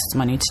it costs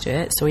money to do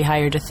it. So we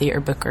hired a theatre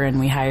booker and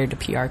we hired a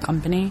PR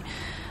company,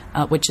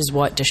 which is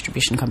what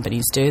distribution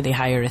companies do. They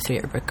hire a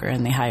theatre booker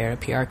and they hire a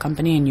PR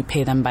company, and you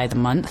pay them by the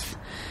month.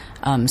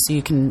 So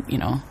you can,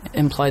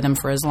 employ them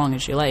for as long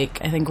as you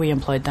like. I think we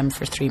employed them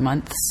for 3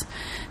 months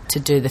to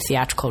do the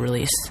theatrical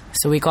release.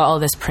 So we got all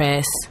this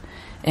press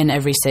in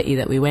every city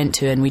that we went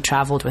to, and we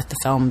travelled with the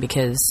film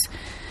because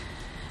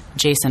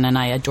Jason and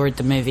I adored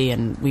the movie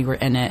and we were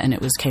in it, and it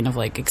was kind of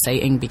like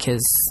exciting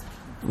because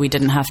we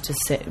didn't have to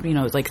sit,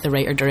 like the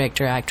writer,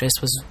 director, actress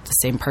was the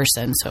same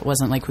person, so it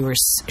wasn't like we were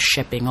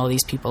shipping all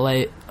these people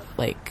out.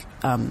 Like,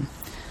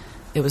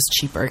 it was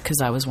cheaper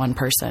because I was one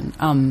person.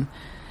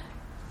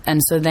 And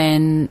so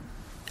then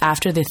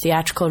after the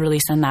theatrical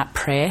release and that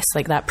press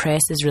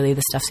is really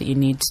the stuff that you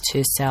need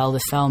to sell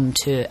the film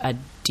to a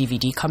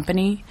DVD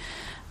company,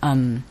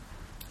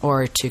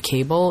 or to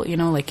cable.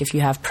 Like if you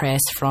have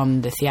press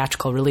from the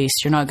theatrical release,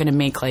 you're not going to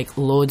make like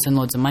loads and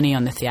loads of money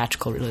on the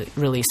theatrical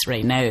release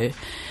right now,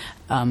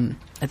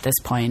 at this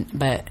point,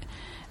 but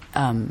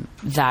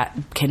that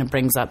kind of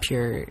brings up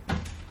your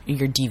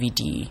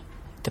DVD,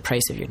 the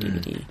price of your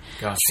DVD.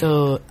 Gotcha.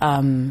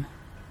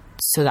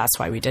 So that's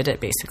why we did it,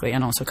 basically,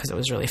 and also because it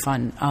was really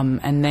fun.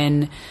 And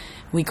then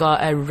we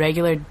got a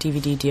regular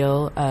DVD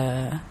deal,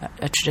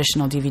 a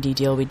traditional DVD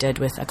deal we did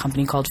with a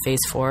company called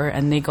Phase 4,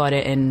 and they got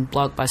it in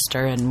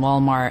Blockbuster and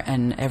Walmart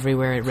and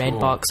everywhere,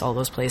 Redbox, all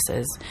those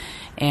places.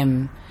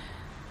 And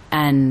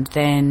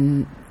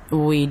then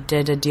we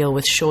did a deal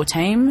with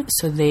Showtime,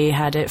 so they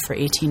had it for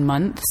 18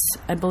 months,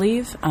 I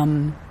believe.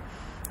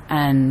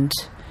 And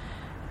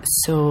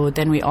so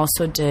then we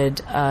also did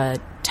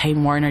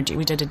Time Warner.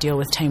 We did a deal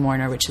with Time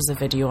Warner, which is a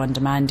video on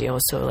demand deal.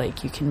 So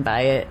like you can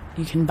buy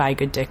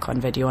Good Dick on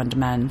video on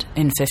demand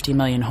in 50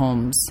 million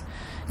homes.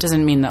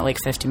 Doesn't mean that like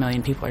 50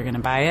 million people are going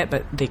to buy it,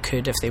 but they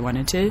could if they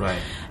wanted to.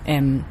 Right.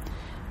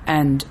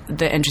 And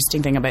the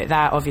interesting thing about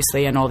that,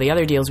 obviously, and all the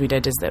other deals we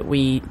did, is that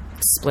we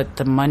split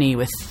the money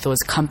with those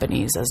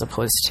companies as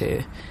opposed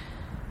to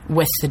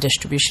with the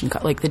distribution.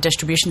 Like the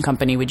distribution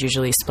company would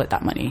usually split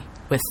that money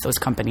with those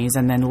companies,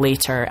 and then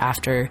later,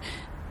 after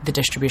the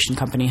distribution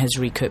company has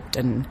recouped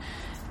and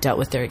dealt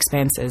with their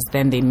expenses,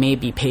 then they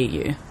maybe pay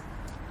you.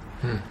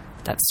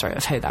 That's sort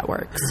of how that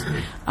works.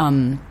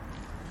 And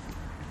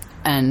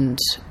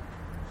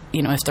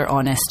if they're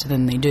honest,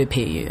 then they do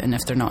pay you, and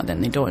if they're not, then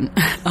they don't.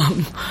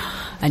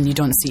 And you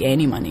don't see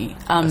any money.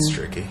 That's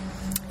tricky.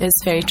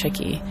 It's very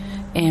tricky.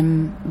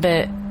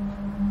 But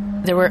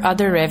there were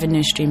other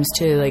revenue streams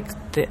too. Like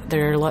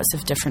there are lots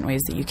of different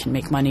ways that you can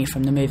make money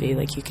from the movie.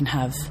 Like you can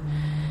have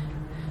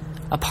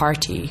a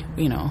party,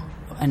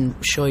 and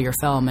show your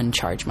film and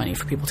charge money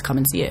for people to come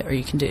and see it, or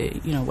you can do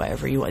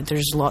whatever you want.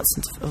 There's lots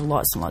and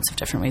lots of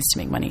different ways to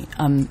make money.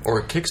 Or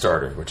a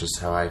Kickstarter, which is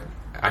how I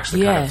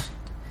actually kind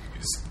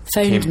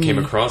of came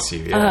across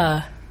you.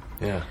 Yeah,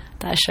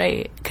 that's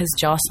right. Because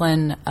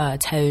Jocelyn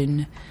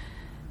Town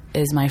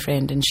is my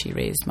friend, and she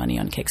raised money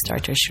on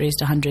Kickstarter. She raised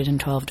 $112.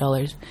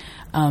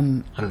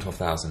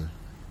 $112,000.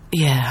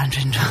 Yeah,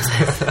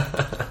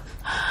 $112,000.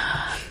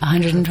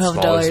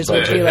 $112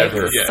 would be like,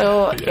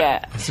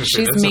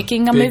 she's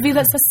making a movie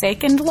that's a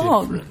second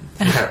long.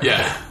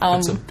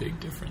 That's a big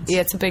difference. Yeah,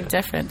 it's a big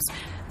difference.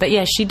 But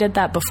yeah, she did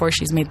that before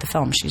she's made the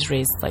film. She's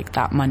raised like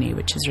that money,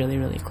 which is really,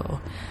 really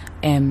cool.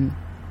 And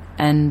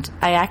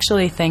I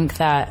actually think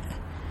that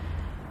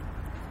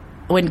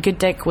when Good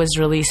Dick was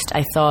released,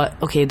 I thought,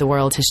 okay, the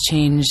world has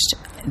changed.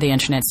 The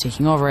internet's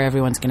taking over.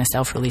 Everyone's going to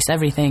self-release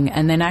everything.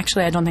 And then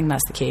actually, I don't think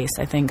that's the case.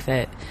 I think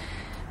that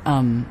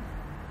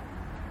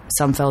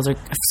some films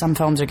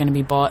are going to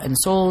be bought and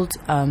sold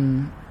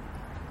in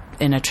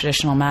a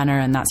traditional manner,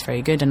 and that's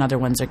very good. And other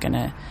ones are going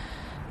to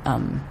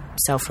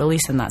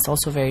self-release, and that's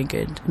also very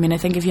good. I mean, I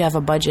think if you have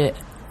a budget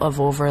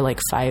of over like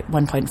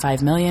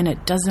 1.5 million,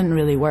 it doesn't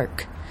really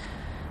work,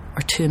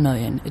 or 2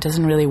 million. It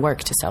doesn't really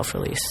work to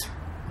self-release.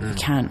 You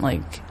can't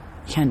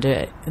do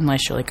it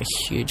unless you're like a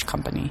huge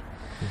company.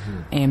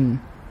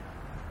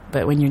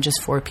 But when you're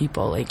just 4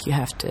 people, like you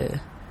have to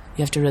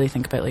really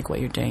think about like what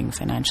you're doing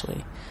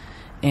financially.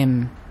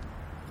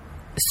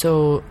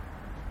 So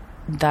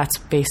that's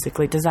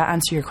basically, does that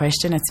answer your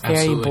question? It's very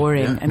Absolutely.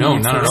 boring. Yeah. I No,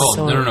 mean, not at all.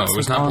 so, No. It it's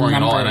was like not boring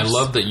at all. And I numbers.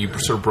 love that you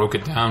sort of broke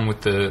it down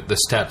with the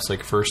steps.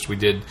 Like first we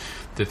did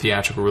the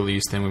theatrical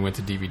release, then we went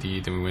to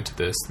DVD, then we went to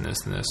this and this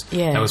and this.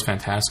 Yeah. That was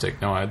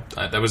fantastic. No, I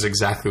that was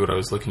exactly what I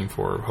was looking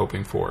for,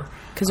 hoping for.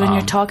 Because when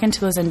you're talking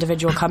to those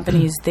individual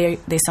companies, they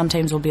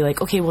sometimes will be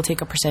like, okay, we'll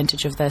take a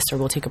percentage of this or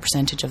we'll take a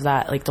percentage of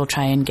that. Like they'll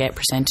try and get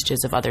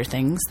percentages of other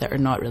things that are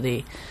not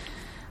really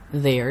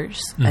theirs.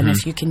 And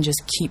if you can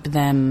just keep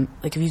them,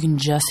 like if you can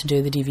just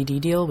do the DVD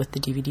deal with the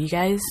DVD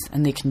guys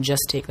and they can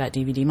just take that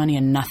DVD money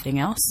and nothing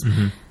else,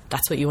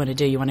 that's what you want to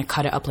do. You want to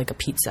cut it up like a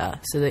pizza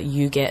so that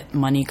you get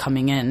money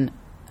coming in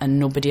and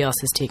nobody else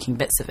is taking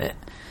bits of it.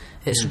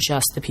 It's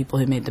just the people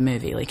who made the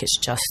movie. Like it's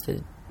just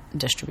the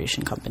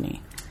distribution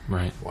company.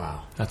 Right.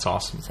 Wow. That's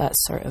awesome.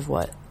 That's sort of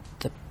what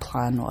the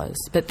plan was.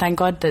 But thank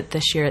God that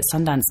this year at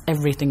Sundance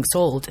everything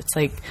sold. It's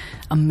like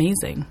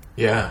amazing.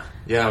 Yeah.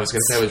 I was going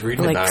to say, I was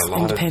reading Like about a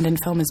lot independent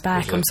film is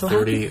back. of I'm so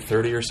happy.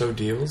 30 or so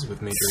deals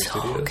with major So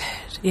studios.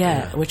 good.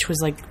 Yeah, which was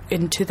like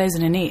in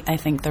 2008. I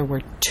think there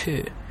were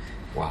 2.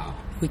 Wow.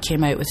 We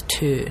came out with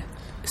 2.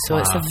 So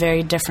it's a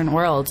very different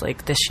world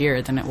like this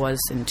year than it was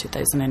in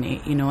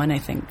 2008. You know, and I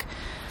think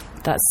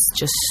that's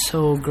just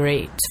so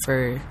great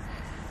for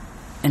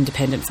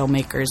independent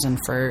filmmakers and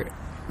for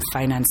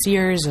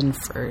financiers and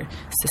for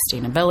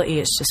sustainability.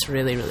 It's just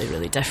really, really,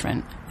 really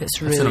different.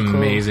 It's really It's an cool.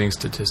 amazing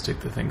statistic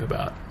to think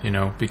about, you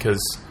know, because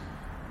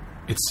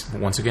it's,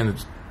 once again,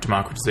 the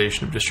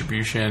democratization of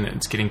distribution.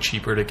 It's getting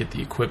cheaper to get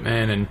the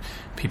equipment, and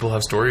people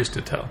have stories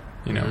to tell,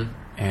 you know.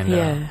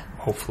 And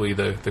hopefully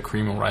the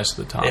cream will rise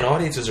to the top. And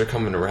audiences are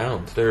coming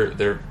around.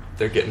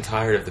 They're getting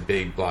tired of the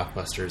big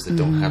blockbusters that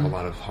don't have a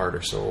lot of heart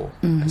or soul.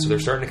 And so they're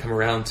starting to come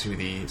around to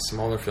the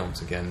smaller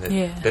films again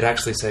that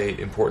actually say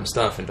important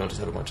stuff and don't just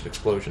have a bunch of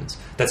explosions.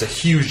 That's a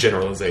huge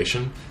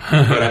generalization.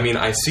 But I mean,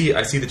 I see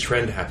the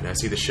trend happening. I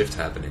see the shift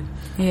happening,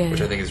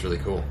 which I think is really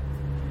cool.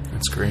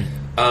 That's great.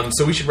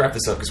 So we should wrap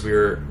this up because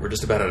we're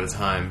just about out of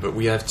time. But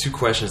we have 2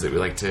 questions that we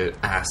like to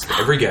ask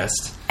every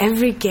guest.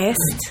 Every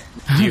guest.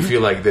 Do you feel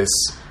like this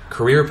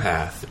career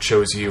path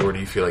chose you, or do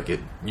you feel like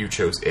you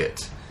chose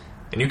it?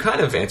 And you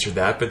kind of answered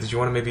that, but did you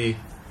want to maybe...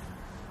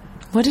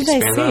 What did I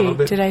expand on that a say? little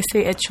bit? Did I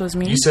say it chose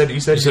me? You said You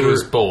said it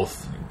was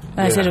both.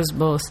 I said it was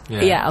both.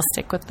 Yeah. Yeah, I'll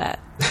stick with that.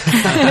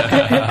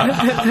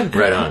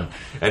 Right on.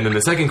 And then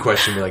the second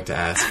question we like to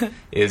ask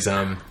is,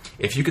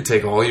 if you could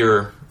take all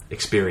your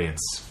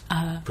experience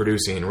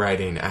producing,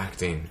 writing,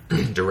 acting,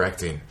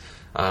 directing,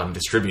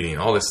 distributing,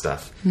 all this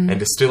stuff, and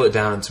distill it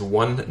down into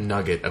one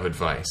nugget of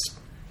advice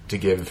to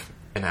give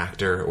an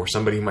actor or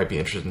somebody who might be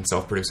interested in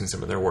self-producing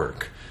some of their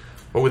work,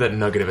 what would that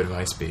nugget of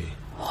advice be?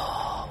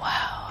 Oh,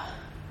 wow.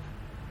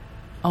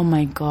 Oh,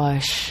 my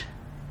gosh.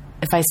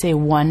 If I say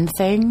one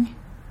thing...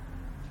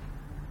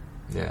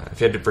 Yeah, if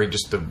you had to bring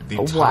just the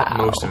top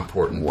Wow. most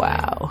important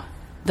Wow.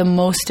 The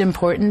most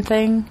important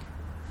thing?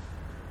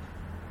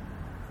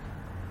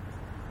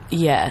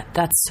 Yeah,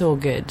 that's so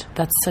good.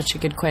 That's such a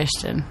good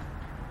question.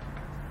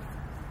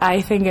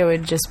 I think it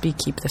would just be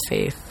keep the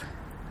faith.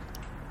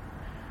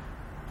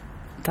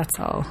 That's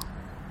all.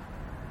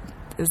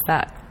 Is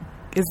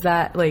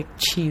that like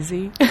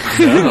cheesy?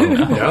 thing.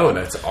 No,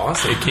 that's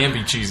awesome. It can't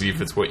be cheesy if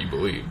it's what you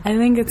believe. I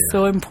think it's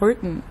so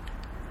important.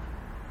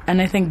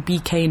 And I think be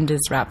kind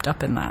is wrapped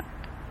up in that.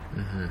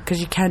 Because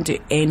you can't do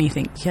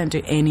anything. You can't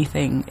do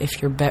anything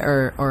if you're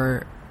bitter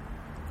or,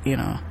 you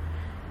know,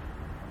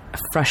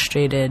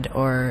 frustrated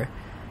or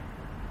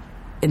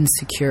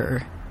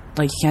insecure.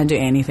 Like, you can't do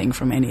anything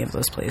from any of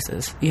those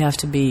places. You have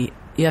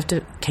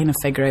to kind of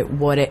figure out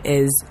what it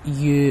is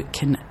you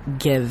can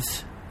give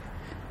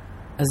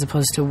as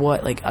opposed to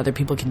what, like, other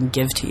people can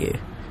give to you.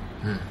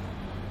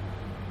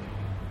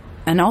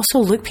 And also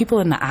look people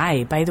in the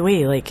eye, by the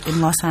way. Like, in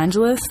Los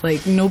Angeles,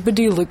 like,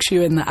 nobody looks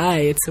you in the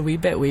eye. It's a wee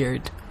bit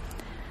weird.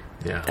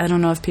 Yeah. I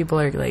don't know if people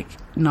are, like,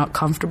 not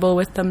comfortable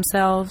with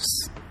themselves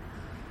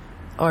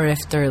or if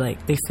they're,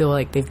 like, they feel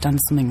like they've done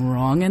something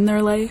wrong in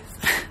their life.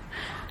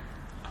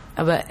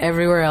 But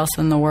everywhere else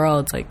in the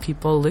world, like,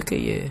 people look at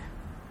you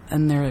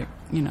and they're,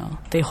 you know,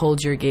 they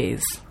hold your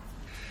gaze.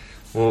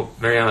 Well,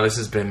 Mariana, this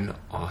has been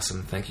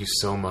awesome. Thank you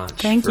so much.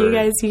 Thank you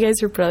guys. You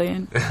guys are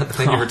brilliant.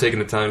 Thank you for taking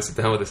the time to sit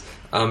down with us.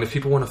 If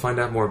people want to find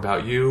out more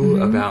about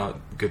you, about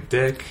Good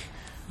Dick,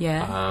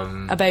 Yeah.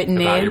 about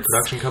Neds. your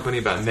production company,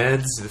 about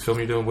Neds, the film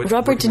you're doing.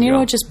 Robert De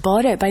Niro just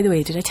bought it, by the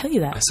way. Did I tell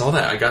you that? I saw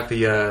that. I got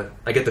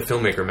I get the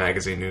Filmmaker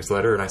magazine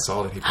newsletter, and I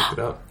saw that he picked it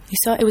up. You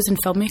saw it was in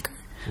Filmmaker?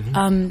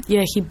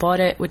 Yeah, he bought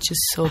it, which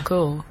is so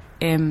cool.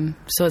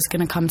 So it's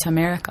going to come to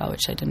America,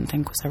 which I didn't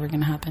think was ever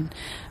going to happen.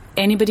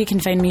 Anybody can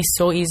find me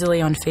so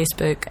easily on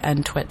Facebook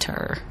and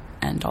Twitter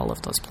and all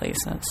of those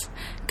places.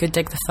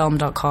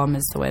 GoodDickTheFilm.com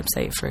is the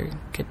website for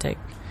Good Dick.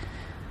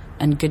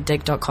 And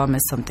GoodDick.com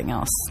is something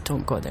else.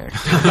 Don't go there.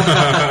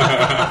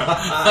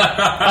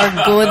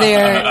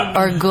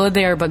 or go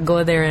there, but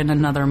go there in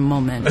another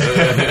moment.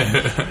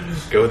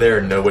 Go there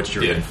and know what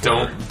you're in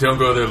for. Don't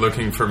go there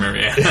looking for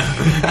Mariana.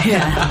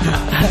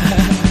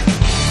 Yeah.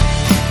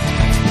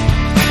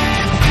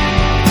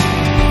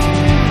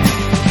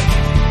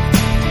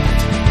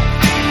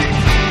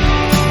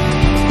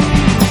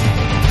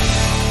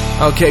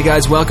 Okay,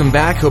 guys, welcome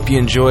back. Hope you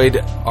enjoyed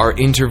our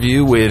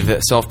interview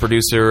with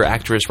self-producer,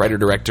 actress,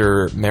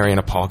 writer-director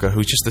Mariana Polka,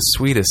 who's just the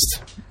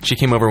sweetest. She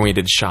came over when we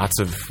did shots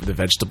of the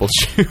vegetable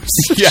juice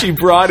she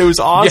brought. It was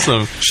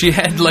awesome. Yeah. She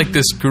had like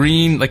this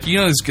green, like, you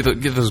know,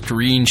 get those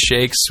green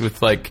shakes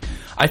with like,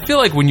 I feel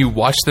like when you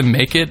watch them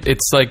make it,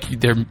 it's like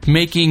they're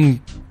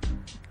making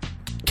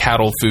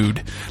cattle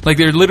food. Like,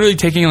 they're literally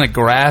taking like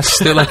grass.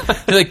 They're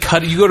like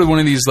cut. You go to one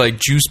of these like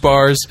juice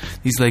bars,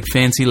 these like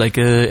fancy like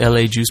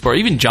LA juice bar,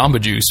 even Jamba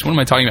Juice. What am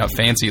I talking about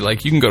fancy?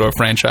 Like, you can go to a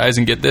franchise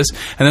and get this,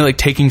 and they're like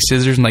taking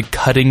scissors and like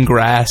cutting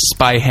grass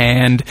by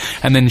hand,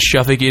 and then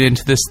shoving it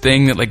into this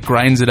thing that like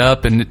grinds it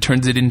up and it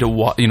turns it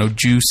into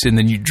juice, and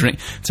then you drink.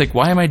 It's like,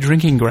 why am I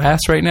drinking grass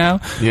right now?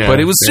 Yeah, but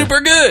it was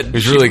super good. It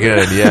was really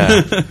good.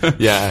 Yeah,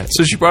 yeah.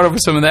 So she brought over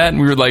some of that, and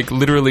we were like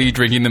literally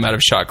drinking them out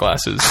of shot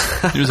glasses.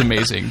 It was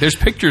amazing. There's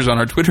pictures on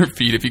our Twitter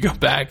feed if you go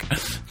back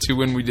to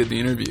when we did the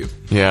interview.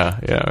 Yeah.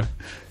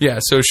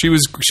 So she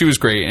was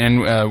great,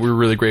 and we were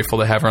really grateful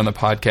to have her on the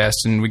podcast,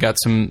 and we got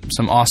some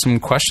awesome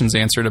questions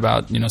answered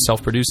about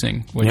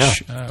self-producing,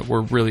 which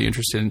we're really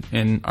interested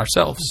in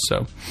ourselves.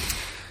 So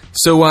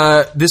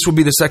this will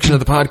be the section of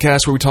the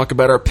podcast where we talk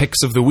about our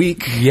picks of the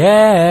week.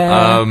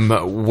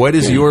 Yeah. What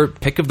is your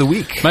pick of the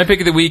week? My pick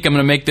of the week, I'm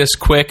going to make this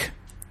quick.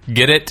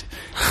 Get it?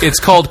 It's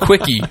called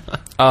Quickie.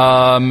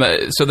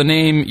 So the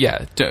name,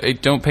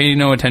 don't pay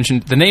no attention.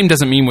 The name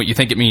doesn't mean what you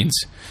think it means.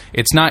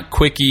 It's not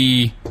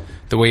Quickie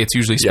the way it's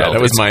usually spelled. Yeah,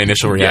 that was my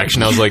initial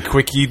reaction. I was like,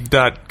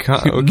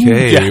 Quickie.com.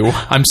 Okay.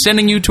 Yeah. I'm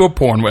sending you to a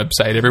porn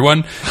website,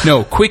 everyone.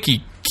 No,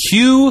 Quickie.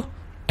 Q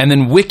and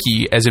then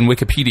Wiki, as in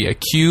Wikipedia.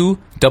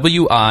 QWIKI.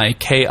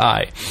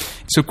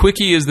 So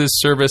Quickie is this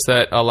service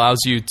that allows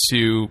you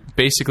to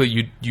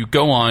basically, you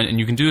go on and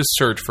you can do a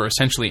search for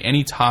essentially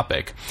any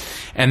topic,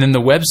 and then the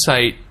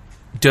website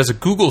does a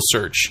Google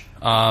search,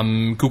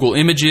 Google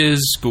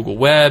Images, Google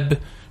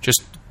Web,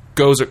 just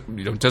goes,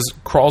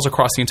 crawls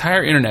across the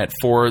entire internet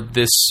for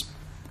this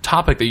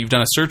topic that you've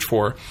done a search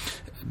for,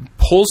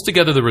 pulls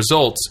together the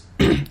results,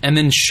 and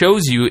then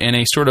shows you in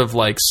a sort of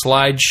like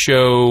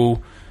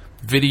slideshow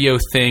video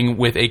thing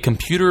with a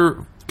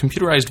computerized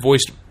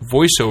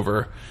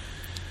voiceover.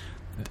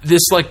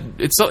 This, like,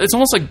 it's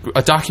almost like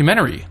a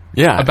documentary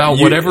about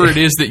whatever it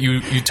is that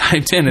you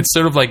typed in. It's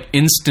sort of like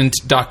instant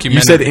documentary.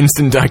 You said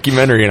instant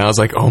documentary, and I was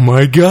like, oh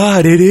my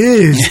god, it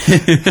is.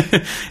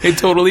 It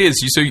totally is.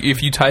 So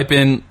if you type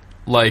in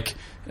like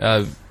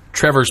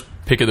Trevor's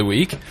pick of the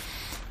week,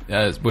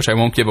 which I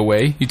won't give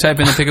away, you type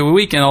in the pick of the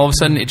week, and all of a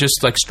sudden it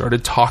just like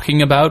started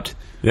talking about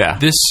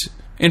this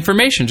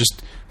information.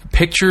 Just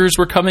pictures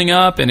were coming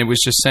up, and it was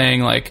just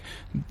saying like,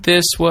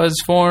 this was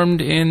formed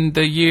in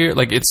the year,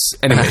 like, it's,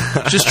 anyway,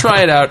 just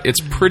try it out.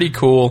 It's pretty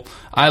cool.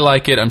 I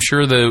like it. I'm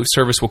sure the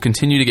service will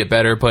continue to get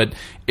better, but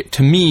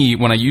to me,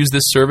 when I use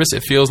this service,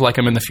 it feels like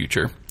I'm in the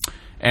future,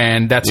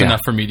 and that's enough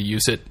for me to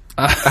use it.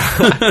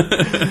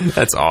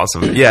 That's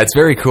awesome. Yeah, it's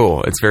very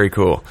cool. It's very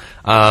cool.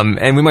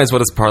 And we might as well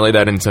just parlay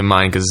that into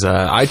mine, because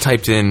I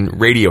typed in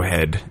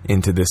Radiohead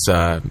into this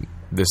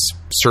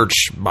search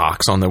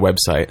box on the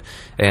website,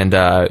 and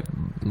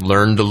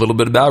learned a little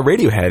bit about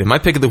Radiohead. And my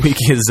pick of the week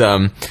is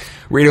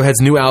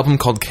Radiohead's new album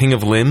called King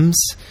of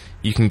Limbs.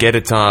 You can get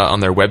it on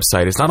their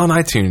website. It's not on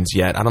iTunes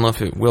yet. I don't know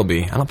if it will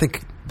be. I don't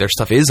think their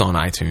stuff is on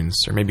iTunes,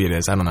 or maybe it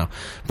is. I don't know.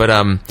 But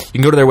you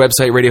can go to their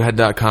website,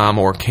 radiohead.com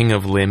or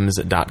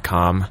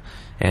kingoflimbs.com,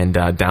 and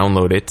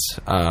download it.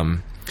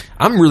 I'm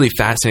really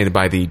fascinated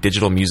by the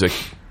digital music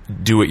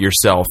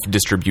do-it-yourself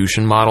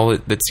distribution model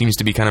that seems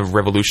to be kind of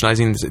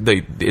revolutionizing.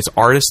 It's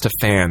artist to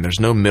fan. There's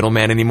no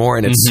middleman anymore,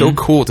 and it's so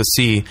cool to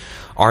see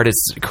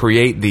artists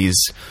create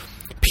these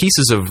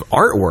pieces of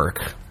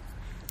artwork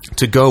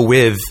to go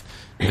with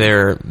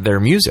their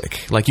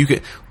music. Like, you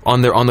could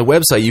on the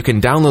website, you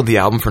can download the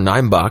album for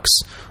 $9,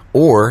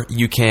 or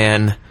you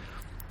can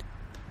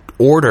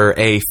order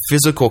a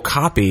physical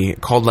copy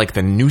called like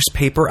the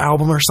newspaper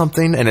album or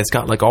something, and it's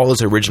got like all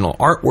this original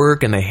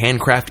artwork, and they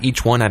handcraft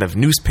each one out of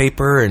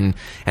newspaper, and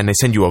they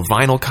send you a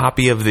vinyl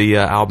copy of the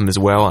album as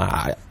well.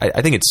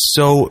 I think it's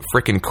so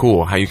freaking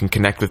cool how you can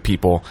connect with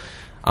people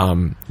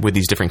with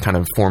these different kind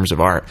of forms of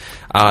art.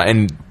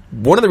 And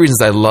one of the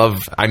reasons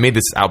I made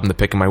this album the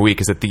pick of my week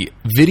is that the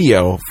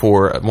video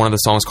for one of the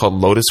songs called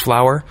Lotus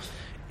Flower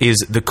is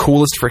the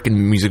coolest freaking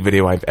music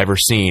video I've ever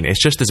seen.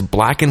 It's just this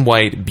black and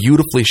white,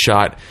 beautifully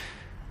shot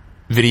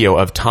video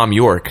of Thom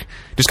Yorke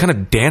just kind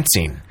of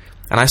dancing.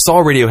 And I saw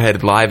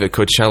Radiohead live at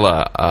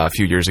Coachella a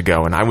few years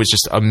ago, and I was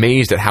just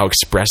amazed at how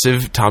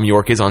expressive Thom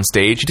Yorke is on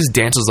stage. He just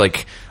dances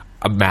like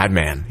a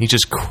madman. He's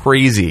just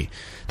crazy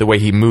the way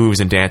he moves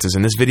and dances.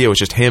 And this video is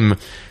just him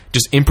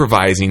just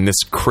improvising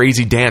this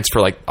crazy dance for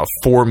like a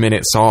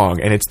 4-minute song,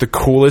 and it's the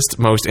coolest,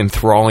 most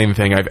enthralling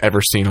thing I've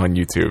ever seen on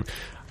YouTube.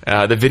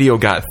 The video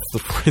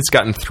it's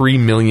gotten 3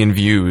 million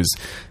views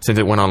since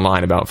it went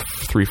online about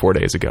 3-4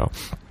 days ago.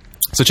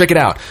 So check it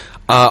out.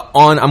 I'm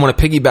going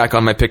to piggyback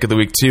on my pick of the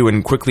week too,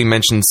 and quickly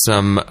mention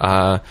some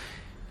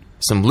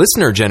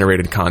listener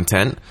generated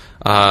content.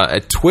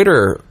 A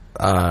Twitter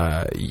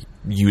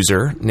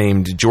user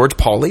named George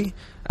Pauly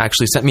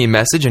actually sent me a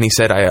message, and he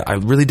said, I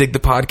really dig the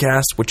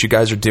podcast, what you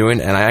guys are doing,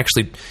 and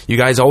you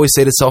guys always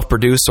say to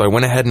self-produce, so I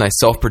went ahead and I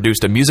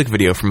self-produced a music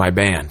video for my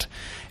band.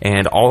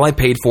 And all I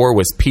paid for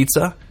was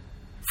pizza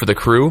for the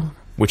crew,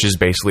 which is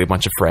basically a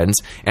bunch of friends,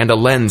 and a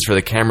lens for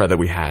the camera that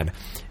we had.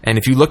 And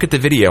if you look at the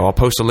video, I'll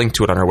post a link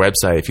to it on our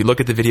website. If you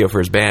look at the video for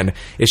his band,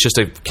 it's just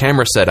a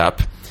camera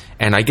setup,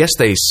 and I guess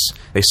they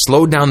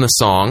slowed down the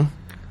song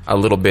a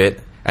little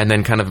bit, and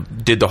then kind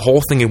of did the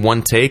whole thing in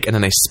one take, and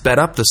then they sped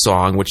up the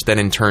song, which then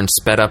in turn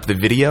sped up the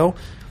video.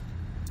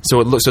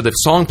 So the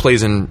song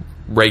plays in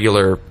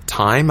regular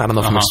time. I don't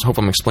know if I hope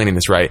I'm explaining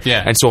this right.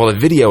 Yeah. And so all the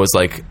video is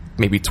like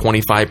maybe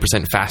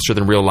 25% faster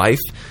than real life.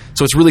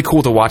 So it's really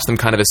cool to watch them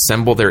kind of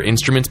assemble their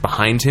instruments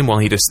behind him while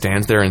he just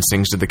stands there and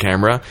sings to the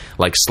camera,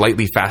 like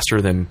slightly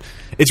faster than...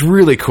 It's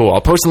really cool.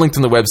 I'll post a link to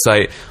the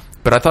website.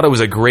 But I thought it was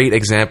a great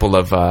example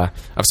of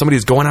somebody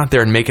who's going out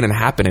there and making it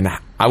happen. And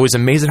I was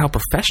amazed at how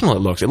professional it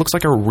looks. It looks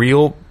like a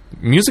real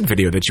music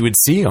video that you would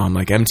see on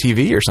like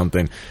MTV or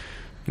something.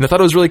 And I thought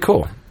it was really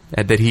cool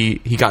that he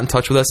got in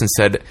touch with us and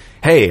said,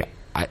 hey,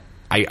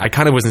 I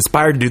kind of was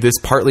inspired to do this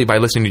partly by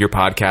listening to your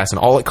podcast, and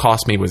all it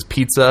cost me was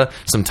pizza,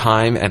 some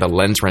time, and a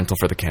lens rental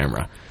for the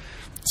camera.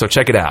 So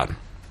check it out.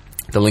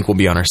 The link will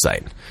be on our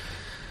site.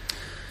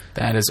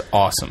 That is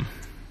awesome.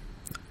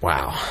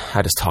 Wow.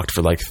 I just talked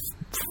for like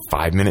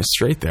 5 minutes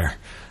straight there.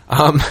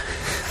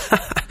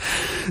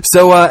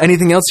 So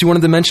anything else you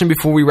wanted to mention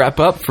before we wrap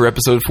up for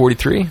episode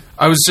 43?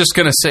 I was just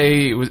going to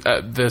say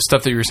the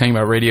stuff that you were saying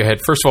about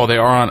Radiohead. First of all, they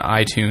are on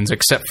iTunes,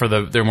 except for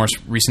their most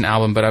recent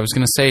album. But I was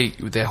going to say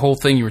the whole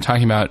thing you were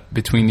talking about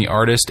between the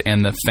artist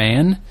and the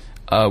fan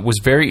was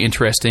very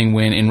interesting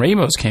when In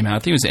Rainbows came out. I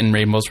think it was In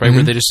Rainbows, right?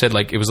 Where they just said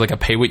like it was like a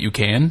pay what you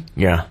can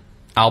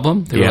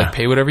album. They were like,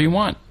 pay whatever you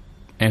want.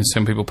 And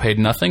some people paid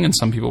nothing, and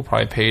some people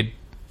probably paid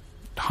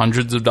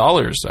hundreds of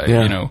dollars,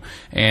 you know,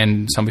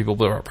 and some people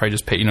probably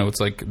just pay, you know, it's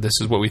like, this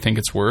is what we think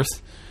it's worth,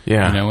 you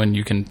know, and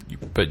you can,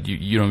 but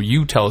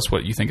you tell us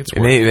what you think it's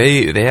worth.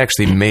 They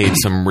actually made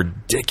some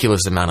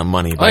ridiculous amount of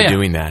money by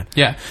doing that.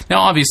 Yeah.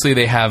 Now, obviously,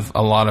 they have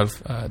a lot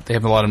of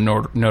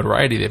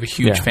notoriety. They have a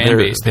huge fan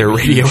base. They're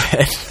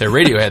Radiohead. They're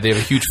Radiohead. They have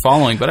a huge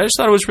following. But I just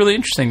thought it was really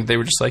interesting that they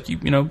were just like, you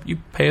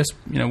pay us,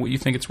 what you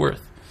think it's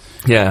worth.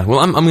 Yeah, well,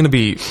 I'm going to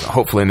be,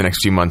 hopefully in the next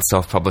few months,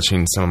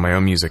 self-publishing some of my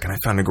own music, and I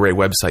found a great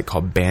website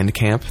called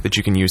Bandcamp that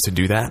you can use to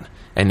do that,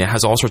 and it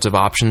has all sorts of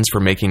options for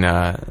giving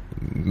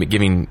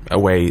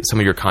away some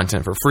of your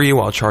content for free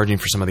while charging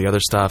for some of the other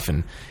stuff,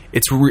 and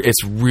it's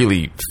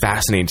really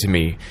fascinating to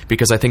me,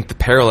 because I think the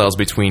parallels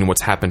between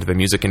what's happened to the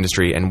music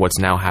industry and what's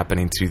now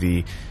happening to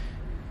the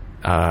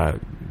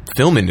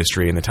film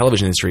industry and the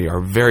television industry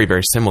are very,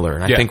 very similar,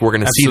 and I think we're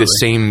going to see the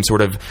same sort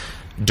of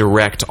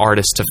direct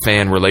artist to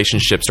fan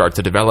relationship start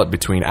to develop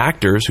between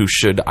actors who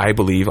should, I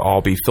believe,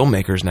 all be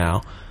filmmakers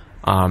now,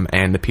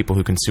 and the people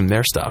who consume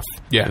their stuff,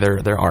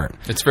 their art.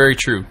 It's very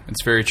true.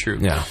 It's very true.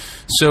 Yeah.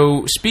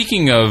 So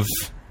speaking of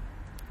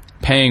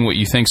paying what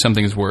you think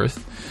something's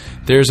worth,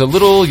 there's a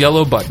little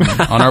yellow button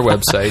on our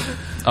website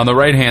on the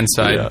right-hand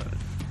side.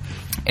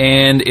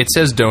 And it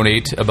says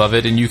donate above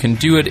it, and you can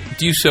do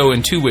so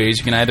in two ways.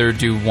 You can either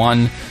do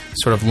one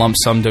sort of lump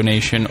sum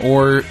donation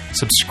or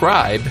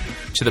subscribe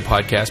to the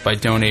podcast by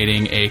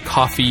donating a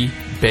coffee,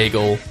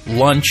 bagel,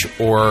 lunch,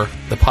 or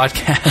the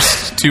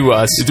podcast to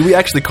us. Do we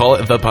actually call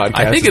it the podcast?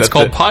 I think it's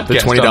called podcast. The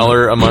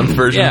 $20 a month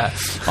version? Yeah,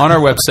 on our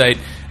website.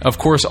 Of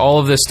course, all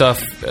of this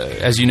stuff,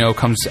 as you know,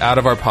 comes out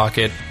of our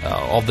pocket.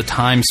 All the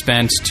time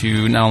spent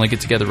to not only get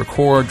together,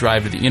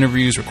 drive to the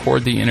interviews,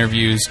 record the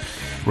interviews,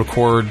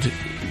 record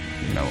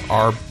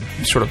our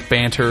sort of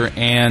banter,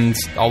 and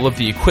all of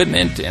the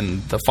equipment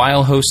and the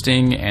file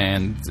hosting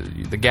and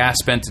the gas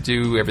spent to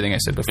do everything I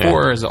said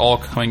before is all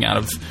coming out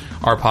of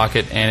our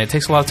pocket, and it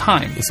takes a lot of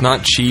time. It's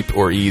not cheap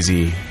or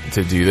easy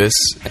to do this.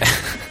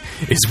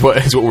 is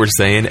what we're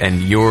saying,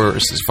 and your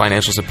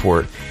financial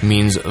support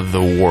means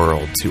the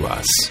world to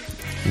us.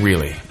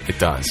 Really, it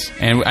does.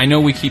 And I know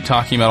we keep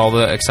talking about all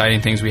the exciting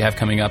things we have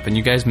coming up, and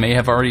you guys may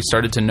have already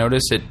started to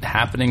notice it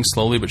happening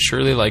slowly but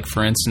surely, like,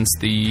 for instance,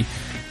 the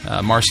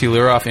Marcy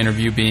Liroff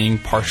interview being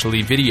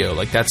partially video.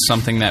 Like, that's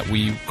something that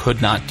we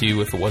could not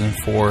do if it wasn't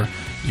for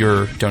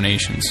your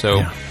donation.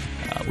 So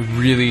we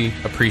really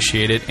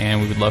appreciate it,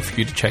 and we would love for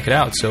you to check it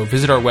out. So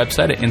visit our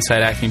website at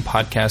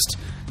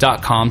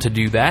InsideActingPodcast.com to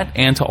do that,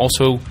 and to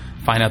also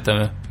find out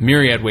the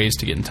myriad ways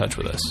to get in touch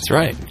with us. That's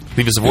right.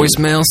 Leave us a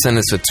voicemail, send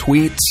us a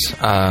tweet.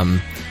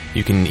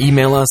 You can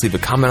email us, leave a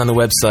comment on the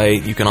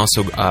website. You can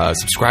also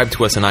subscribe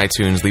to us on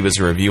iTunes, leave us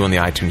a review on the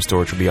iTunes store,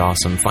 which would be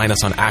awesome. Find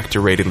us on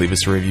Actor Rated, leave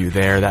us a review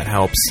there. That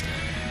helps.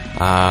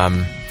 Did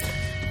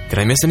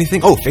I miss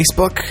anything? Oh,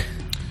 Facebook.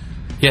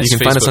 Yes, you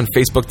can find us on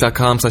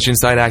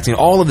Facebook.com/InsideActing.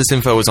 All of this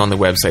info is on the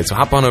website, so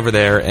hop on over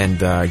there and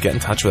get in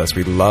touch with us.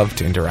 We'd love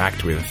to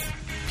interact with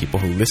people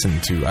who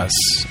listen to us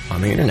on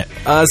the internet.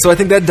 So I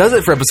think that does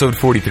it for episode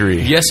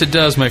 43. Yes, it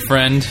does, my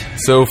friend.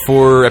 So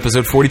for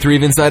episode 43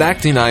 of Inside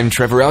Acting, I'm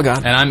Trevor Elgott.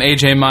 And I'm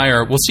AJ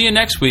Meyer. We'll see you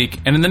next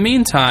week. And in the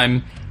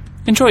meantime,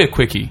 enjoy a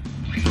quickie.